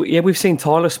 We've seen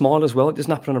Tyler smile as well. It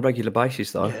doesn't happen on a regular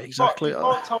basis, though. Yeah, exactly. You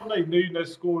can't tell me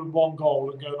Nunes scoring 1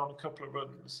 goal and going on a couple of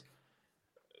runs.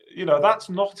 You know, that's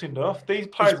not enough. These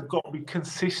players have got to be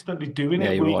consistently doing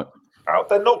it. You're right.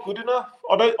 They're not good enough.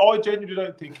 I genuinely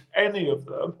don't think any of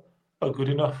them are good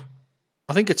enough.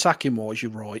 I think attacking wise,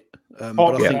 you're right. Bang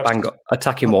on.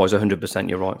 Attacking wise, 100%,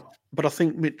 you're right. But I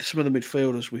think some of the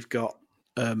midfielders we've got.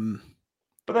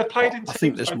 But they've played in teams. I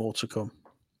think there's more to come.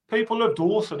 People love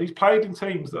Dawson. He's played in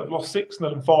teams that have lost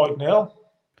 6-0 and 5-0.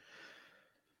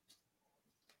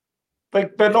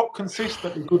 They're not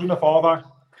consistently good enough, are they?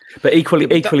 But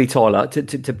equally, Tyler,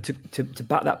 to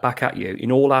back that back at you,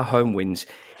 in all our home wins,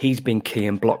 he's been key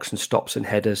in blocks and stops and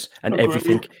headers and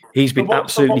everything. He's been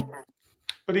absolutely.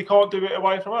 But he can't do it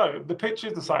away from home. The pitch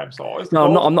is the same size.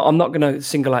 No, I'm not going to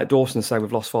single out Dawson and say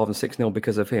we've lost 5 and 6-0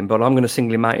 because of him, but I'm going to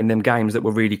single him out in them games that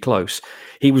were really close.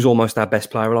 He was almost our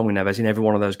best player along with Neves in every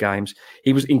one of those games.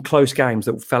 He was in close games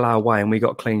that fell our way and we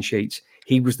got clean sheets.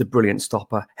 He was the brilliant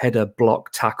stopper, header, block,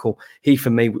 tackle. He,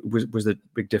 for me, was the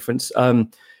big difference.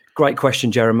 Great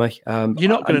question, Jeremy. You're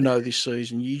not going to know this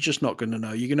season. You're just not going to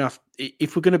know. You're going to have,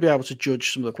 if we're going to be able to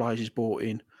judge some of the players he's brought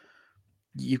in,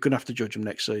 you're going to have to judge them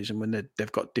next season when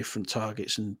they've got different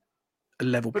targets and a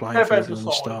level playing field from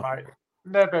the start.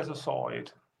 Neves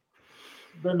aside,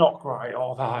 they're not great,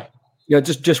 are they? Yeah,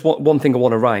 just one thing I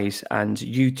want to raise, and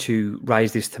you two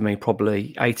raised this to me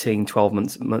probably 18, 12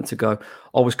 months ago.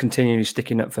 I was continually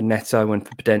sticking up for Neto and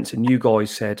for Podence, and you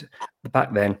guys said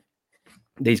back then,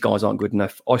 these guys aren't good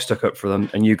enough. I stuck up for them,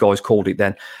 and you guys called it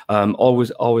then. I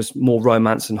was more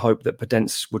romance and hope that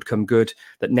Podence would come good,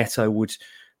 that Neto would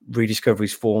rediscover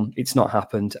his form. It's not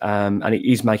happened, and it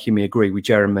is making me agree with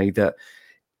Jeremy that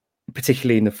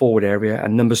particularly in the forward area,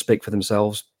 and numbers speak for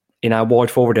themselves, in our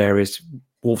wide forward areas,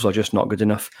 Wolves are just not good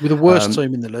enough. We're the worst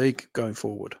team in the league going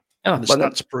forward. And the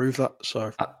stats prove that.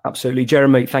 So absolutely.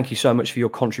 Jeremy, thank you so much for your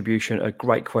contribution. A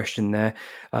great question there.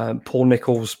 Paul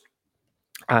Nichols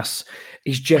asks,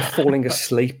 is Jeff falling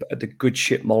asleep at the good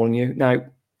ship Molineux? Now,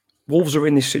 Wolves are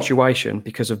in this situation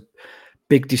because of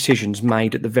big decisions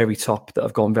made at the very top that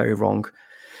have gone very wrong.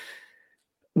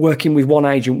 Working with one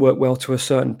agent worked well to a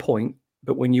certain point,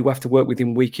 but when you have to work with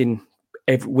him week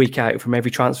out from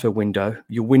every transfer window,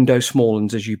 your window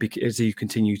smallens as you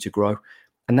continue to grow,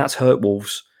 and that's hurt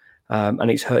Wolves,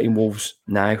 and it's hurting Wolves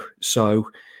now. So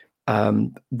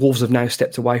Wolves have now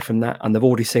stepped away from that, and they've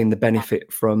already seen the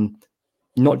benefit from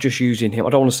not just using him. I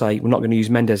don't want to say we're not going to use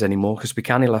Mendes anymore, because we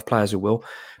can. He'll have players who will,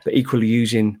 but equally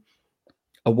using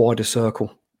a wider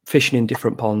circle, fishing in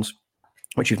different ponds,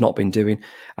 which you've not been doing.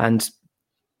 And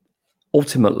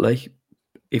ultimately,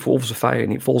 if Wolves are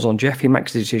failing, it falls on Jeff. He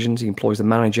makes the decisions. He employs the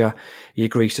manager. He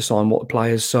agrees to sign what the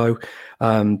players. So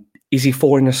is he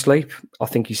falling asleep? I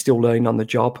think he's still learning on the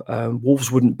job.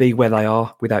 Wolves wouldn't be where they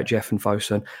are without Jeff and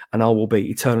Fosun, and I will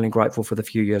be eternally grateful for the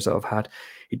few years that I've had.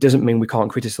 It doesn't mean we can't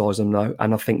criticise them, though,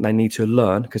 and I think they need to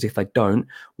learn, because if they don't,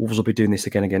 Wolves will be doing this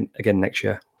again next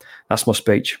year. That's my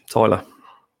speech. Tyler.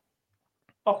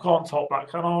 I can't top that,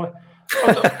 can I?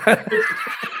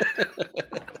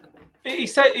 He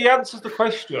said he answers the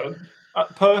question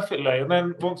perfectly, and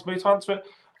then wants me to answer it.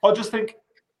 I just think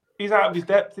he's out of his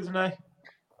depth, isn't he?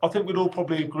 I think we'd all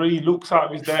probably agree. He looks out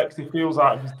of his depth. He feels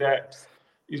out of his depth.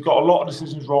 He's got a lot of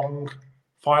decisions wrong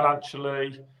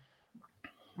financially,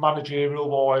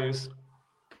 managerial-wise.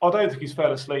 I don't think he's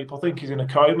fell asleep. I think he's in a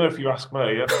coma, if you ask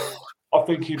me. And I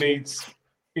think he needs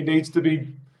to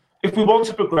be. If we want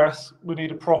to progress, we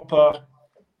need a proper,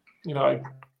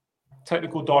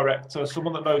 technical director,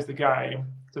 someone that knows the game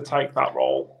to take that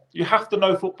role. You have to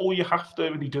know football. You have to,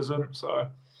 and he doesn't. So.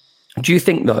 Do you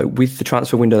think, though, with the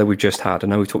transfer window that we've just had, I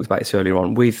know we talked about this earlier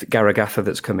on, with Garagata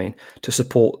that's come in to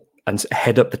support and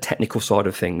head up the technical side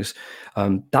of things,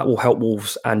 that will help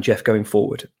Wolves and Jeff going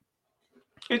forward?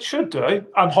 It should do.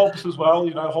 And Hobbs as well.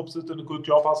 Hobbs has done a good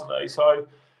job, hasn't he? So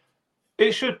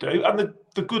it should do. And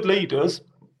the good leaders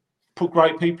put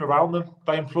great people around them.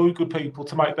 They employ good people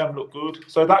to make them look good.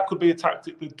 So that could be a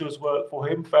tactic that does work for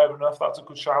him. Fair enough. That's a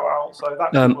good shout out. So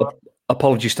that could work.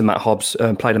 Apologies to Matt Hobbs,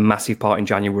 played a massive part in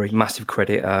January, massive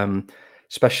credit,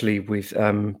 especially with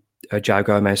João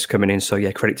Gomez coming in. So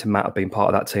yeah, credit to Matt of being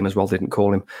part of that team as well. Didn't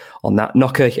call him on that.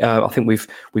 Nocky, I think we've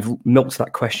milked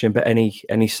that question, but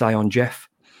any say on Jeff?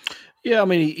 Yeah, I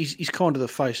mean, he's kind of the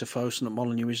face of Fosun at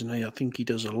Molineux, isn't he? I think he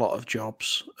does a lot of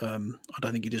jobs. I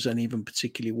don't think he does any of them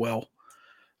particularly well.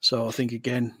 So I think,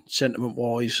 again,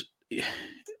 sentiment-wise,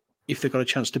 if they've got a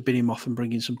chance to bin him off and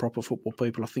bring in some proper football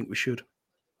people, I think we should.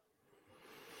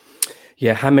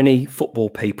 Yeah, how many football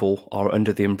people are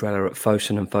under the umbrella at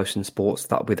Fosun and Fosun Sports?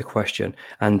 That would be the question.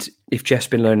 And if Jeff's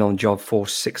been learning on the job for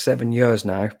 6-7 years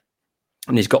now,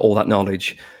 and he's got all that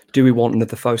knowledge, do we want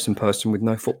another Fosun person with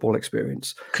no football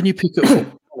experience? Can you pick up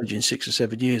knowledge in 6 or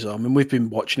 7 years? I mean, we've been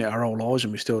watching it our whole lives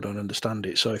and we still don't understand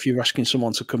it. So if you're asking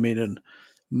someone to come in and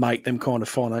make them kind of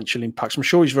financial impacts, I'm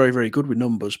sure he's very, very good with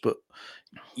numbers, but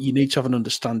you need to have an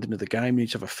understanding of the game. You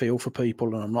need to have a feel for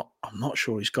people, and I'm not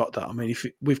sure he's got that. I mean, if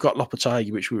we've got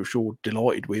Lopetegui, which we were sure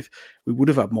delighted with, we would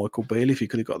have had Michael Beale if he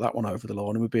could have got that one over the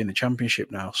line, and we'd be in the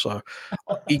Championship now. So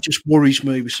he just worries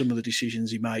me with some of the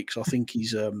decisions he makes. I think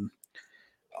he's he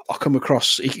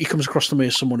comes across to me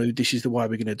as someone who, this is the way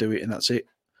we're going to do it, and that's it.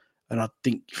 And I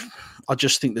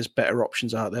just think there's better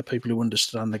options out there. People who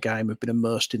understand the game, have been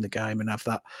immersed in the game, and have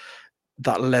that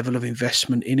level of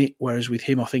investment in it. Whereas with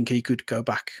him, I think he could go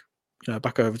back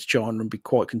over to China and be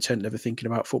quite content never thinking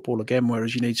about football again.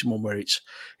 Whereas you need someone where it's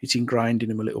ingrained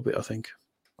in him a little bit, I think.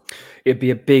 It'd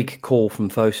be a big call from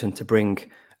Fosun to bring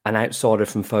an outsider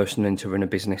from Fosun into run a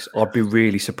business. I'd be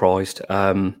really surprised.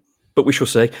 But we shall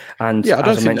see. And yeah, I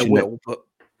don't think they will. But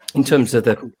in terms of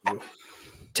the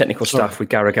technical staff with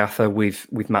Garagata,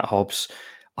 with Matt Hobbs,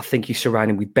 I think he's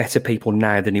surrounded with better people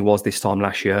now than he was this time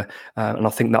last year. And I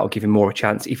think that'll give him more a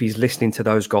chance if he's listening to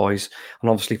those guys. And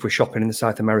obviously, if we're shopping in the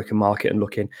South American market and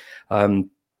looking,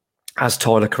 as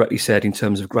Tyler correctly said, in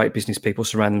terms of great business people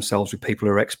surround themselves with people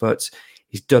who are experts.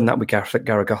 He's done that with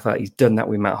Garagata. He's done that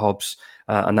with Matt Hobbs.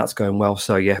 And that's going well.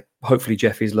 So, yeah, hopefully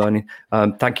Jeff is learning.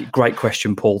 Thank you. Great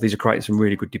question, Paul. These are creating some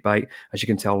really good debate. As you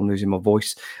can tell, I'm losing my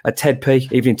voice. Ted P.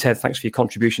 Evening, Ted. Thanks for your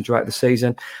contribution throughout the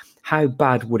season. How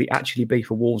bad would it actually be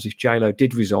for Wolves if J-Lo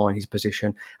did resign his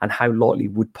position? And how likely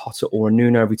would Potter or a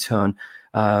Nuno return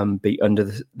be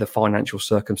under the financial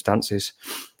circumstances?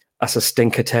 That's a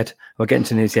stinker, Ted. We're getting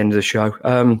to near the end of the show.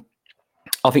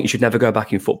 I think you should never go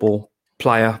back in football.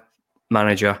 Player,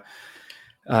 manager.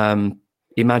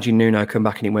 Imagine Nuno come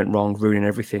back and it went wrong, ruining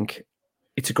everything.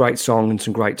 It's a great song and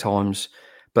some great times,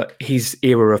 but his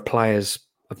era of players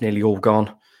have nearly all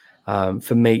gone.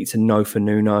 For me, it's a no for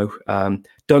Nuno.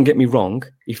 Don't get me wrong.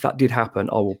 If that did happen,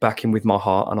 I will back him with my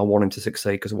heart and I want him to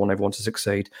succeed because I want everyone to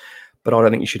succeed. But I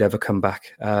don't think he should ever come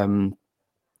back.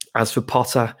 As for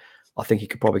Potter, I think he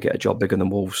could probably get a job bigger than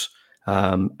Wolves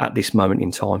at this moment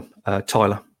in time.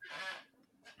 Tyler?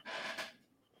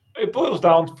 It boils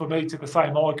down for me to the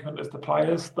same argument as the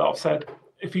players that I've said.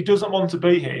 If he doesn't want to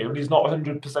be here and he's not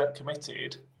 100%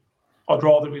 committed, I'd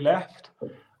rather he left.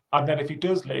 And then if he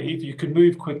does leave, you can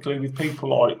move quickly with people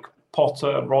like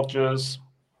Potter, Rodgers,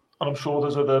 and I'm sure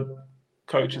there's other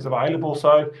coaches available.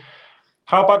 So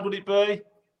how bad would it be? It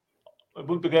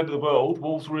wouldn't be the end of the world.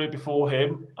 Wolves were here before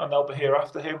him and they'll be here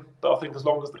after him. But I think as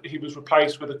long as he was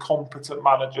replaced with a competent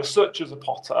manager such as a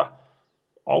Potter,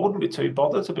 I wouldn't be too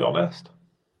bothered, to be honest.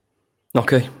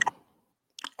 Okay.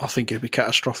 I think it'd be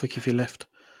catastrophic if he left.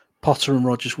 Potter and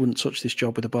Rodgers wouldn't touch this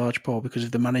job with a barge pole because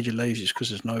if the manager leaves, it's because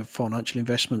there's no financial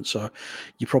investment. So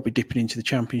you're probably dipping into the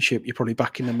Championship. You're probably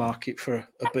back in the market for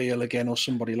a Beale again or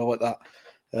somebody like that.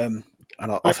 And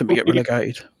I think we get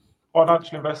relegated.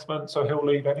 Financial investment, so he'll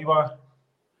leave anyway.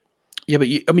 Yeah, but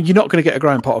you're not going to get a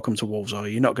Graham Potter come to Wolves, are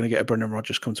you? You're not going to get a Brendan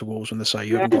Rodgers come to Wolves when they say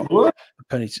you haven't got a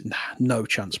penny. No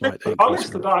chance, mate. Palace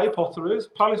today, Potter is.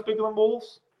 Palace bigger than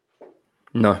Wolves?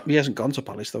 No. He hasn't gone to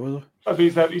Palace, though, has he?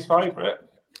 He's his favourite.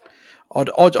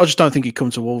 I just don't think he'd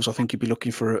come to Wolves. I think he'd be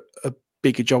looking for a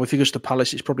bigger job. If he goes to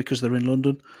Palace, it's probably because they're in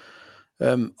London.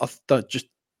 Just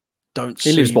don't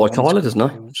see. He lives by Tyler, doesn't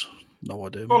he? No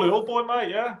idea. Old boy, mate.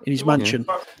 Yeah, in his mansion.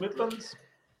 Midlands.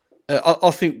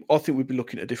 I think we'd be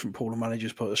looking at a different pool of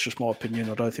managers, but that's just my opinion.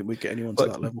 I don't think we'd get anyone to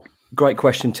that level. Great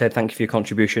question, Ted. Thank you for your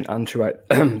contribution and throughout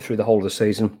through the whole of the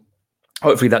season.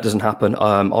 Hopefully that doesn't happen.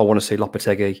 I want to see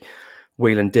Lopetegui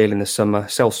wheel and deal in the summer,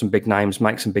 sell some big names,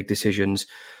 make some big decisions,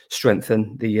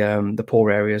 strengthen the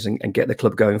poor areas and get the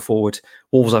club going forward.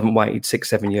 Wolves haven't waited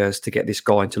 6-7 years to get this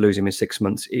guy and to lose him in 6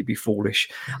 months. It'd be foolish.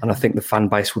 And I think the fan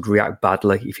base would react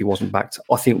badly if he wasn't backed.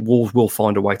 I think Wolves will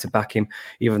find a way to back him,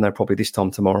 even though probably this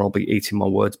time tomorrow I'll be eating my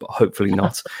words, but hopefully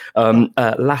not.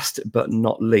 Last but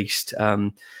not least,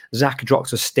 Zach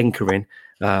dropped a stinker in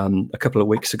a couple of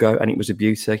weeks ago, and it was a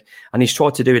beauty. And he's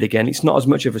tried to do it again. It's not as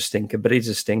much of a stinker, but it is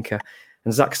a stinker.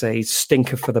 And Zach says,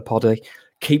 stinker for the poddy.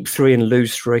 Keep 3 and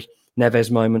lose 3. Neves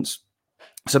moments.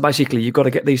 So basically, you've got to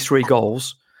get these 3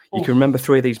 goals. You can remember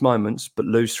 3 of these moments, but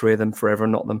lose 3 of them forever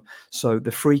and not them. So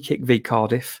the free kick v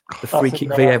Cardiff, the free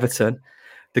kick v Everton,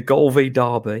 the goal v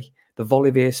Derby, the volley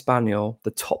v Espanyol,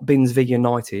 the top bins v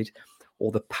United,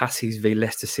 or the passes v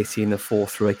Leicester City in the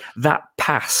 4-3. That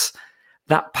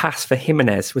pass for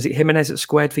Jimenez, was it Jimenez that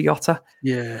squared for Jota?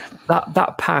 Yeah.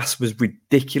 That pass was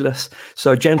ridiculous.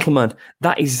 So, gentlemen,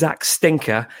 that is Zach's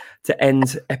stinker to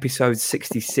end episode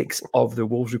 66 of the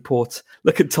Wolves Report.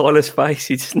 Look at Tyler's face.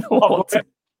 He doesn't know what to...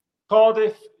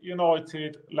 Cardiff,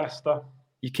 United, Leicester.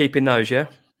 You're keeping those, yeah?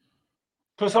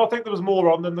 Because I think there was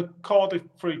more on them. The Cardiff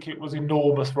free kick was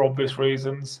enormous for obvious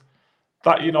reasons.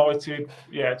 That United,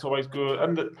 yeah, it's always good.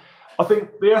 And I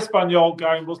think the Espanyol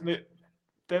game, wasn't it,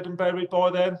 dead and buried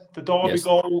by then? The Derby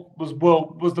goal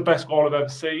was the best goal I've ever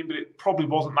seen, but it probably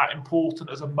wasn't that important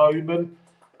as a moment.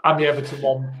 And the Everton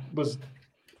one was,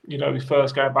 his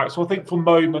first game back. So I think for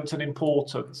moments and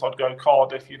importance, I'd go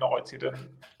Cardiff, United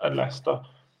and Leicester.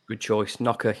 Good choice.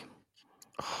 Knocker.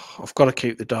 I've got to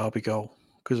keep the Derby goal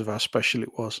because of how special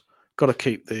it was. Got to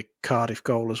keep the Cardiff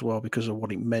goal as well because of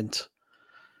what it meant.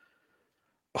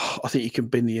 I think you can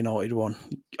bin the United one.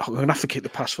 I'm going to have to keep the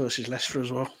pass versus Leicester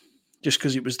as well. Just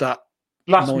because it was that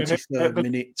last 93rd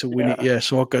minute to win it. Yeah,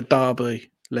 so I'll go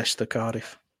Derby, Leicester,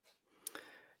 Cardiff.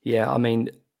 Yeah, I mean,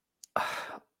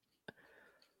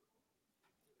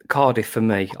 Cardiff for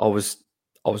me, I was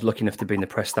lucky enough to be in the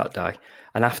press that day.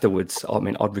 And afterwards,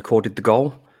 I'd recorded the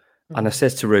goal. And I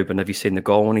says to Ruben, have you seen the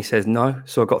goal? And he says, no.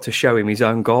 So I got to show him his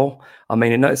own goal. I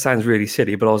mean, I know it sounds really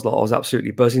silly, but I was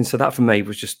absolutely buzzing. So that for me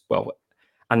was just,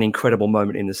 an incredible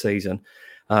moment in the season.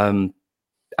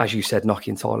 As you said,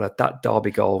 knocking Tyler, that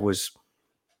Derby goal was,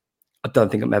 I don't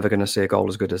think I'm ever going to see a goal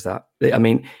as good as that. I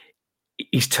mean,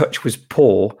 his touch was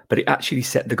poor, but it actually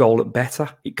set the goal up better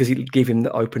because it gave him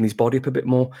to open his body up a bit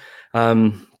more.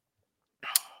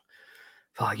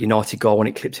 United goal when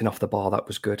it clipped in off the bar, that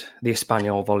was good. The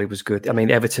Espanyol volley was good. I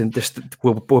mean, Everton,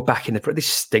 we're back in the... This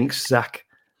stinks, Zach.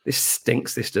 This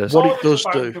stinks, this does. What it does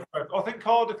do... I think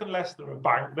Cardiff and Leicester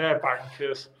are they're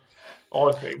bankers,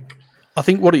 I think. I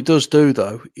think what it does do,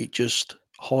 though, it just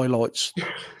highlights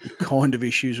the kind of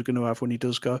issues we're going to have when he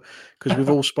does go. Because we've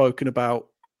all spoken about,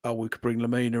 we could bring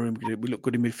Lamina in, we look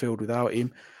good in midfield without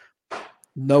him.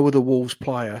 No other Wolves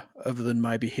player, other than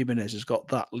maybe Jimenez, has got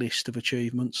that list of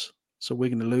achievements. So we're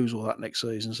going to lose all that next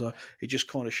season. So it just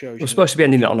kind of shows. We're supposed to be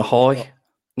ending it on a high,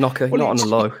 Knocker, not on a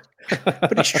low.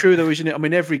 But it's true, though, isn't it? I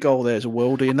mean, every goal there is a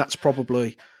worldie, and that's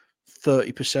probably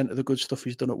 30% of the good stuff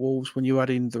he's done at Wolves. When you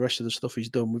add in the rest of the stuff he's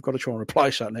done, we've got to try and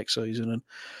replace that next season. And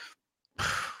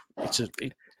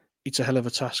it's a hell of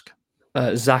a task.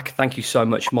 Zach, thank you so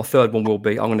much. My third one will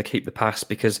be, I'm going to keep the pass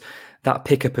because that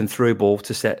pick up and through ball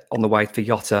to set on the way for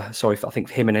Jota, I think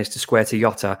for Jimenez to square to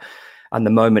Jota, and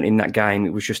the moment in that game,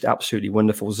 it was just absolutely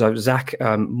wonderful. So, Zach,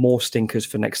 more stinkers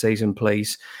for next season,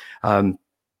 please.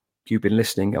 You've been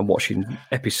listening and watching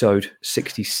episode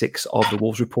 66 of the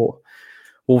Wolves Report.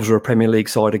 Wolves are a Premier League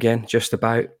side again, just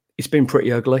about. It's been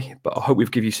pretty ugly, but I hope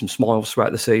we've given you some smiles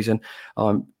throughout the season.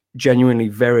 I'm genuinely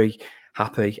very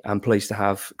happy and pleased to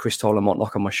have Chris Tyler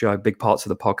Montlock on my show, big parts of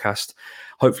the podcast.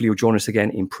 Hopefully you'll join us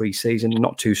again in pre-season,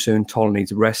 not too soon. Tyler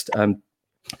needs a rest. I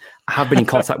have been in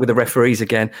contact with the referees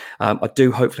again. I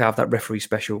do hopefully have that referee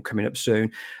special coming up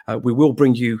soon. We will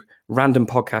bring you random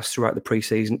podcasts throughout the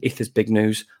pre-season if there's big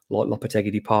news, like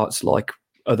Lopetegui departs, like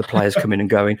other players coming and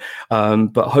going.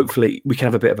 But hopefully we can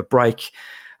have a bit of a break.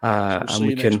 We'll see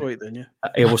you next week then, yeah,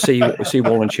 we'll see you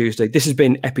all on Tuesday. This has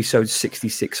been episode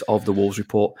 66 of the Wolves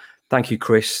Report. Thank you,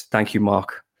 Chris. Thank you,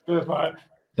 Mark. Good, mate.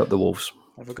 Up the Wolves.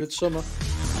 Have a good summer.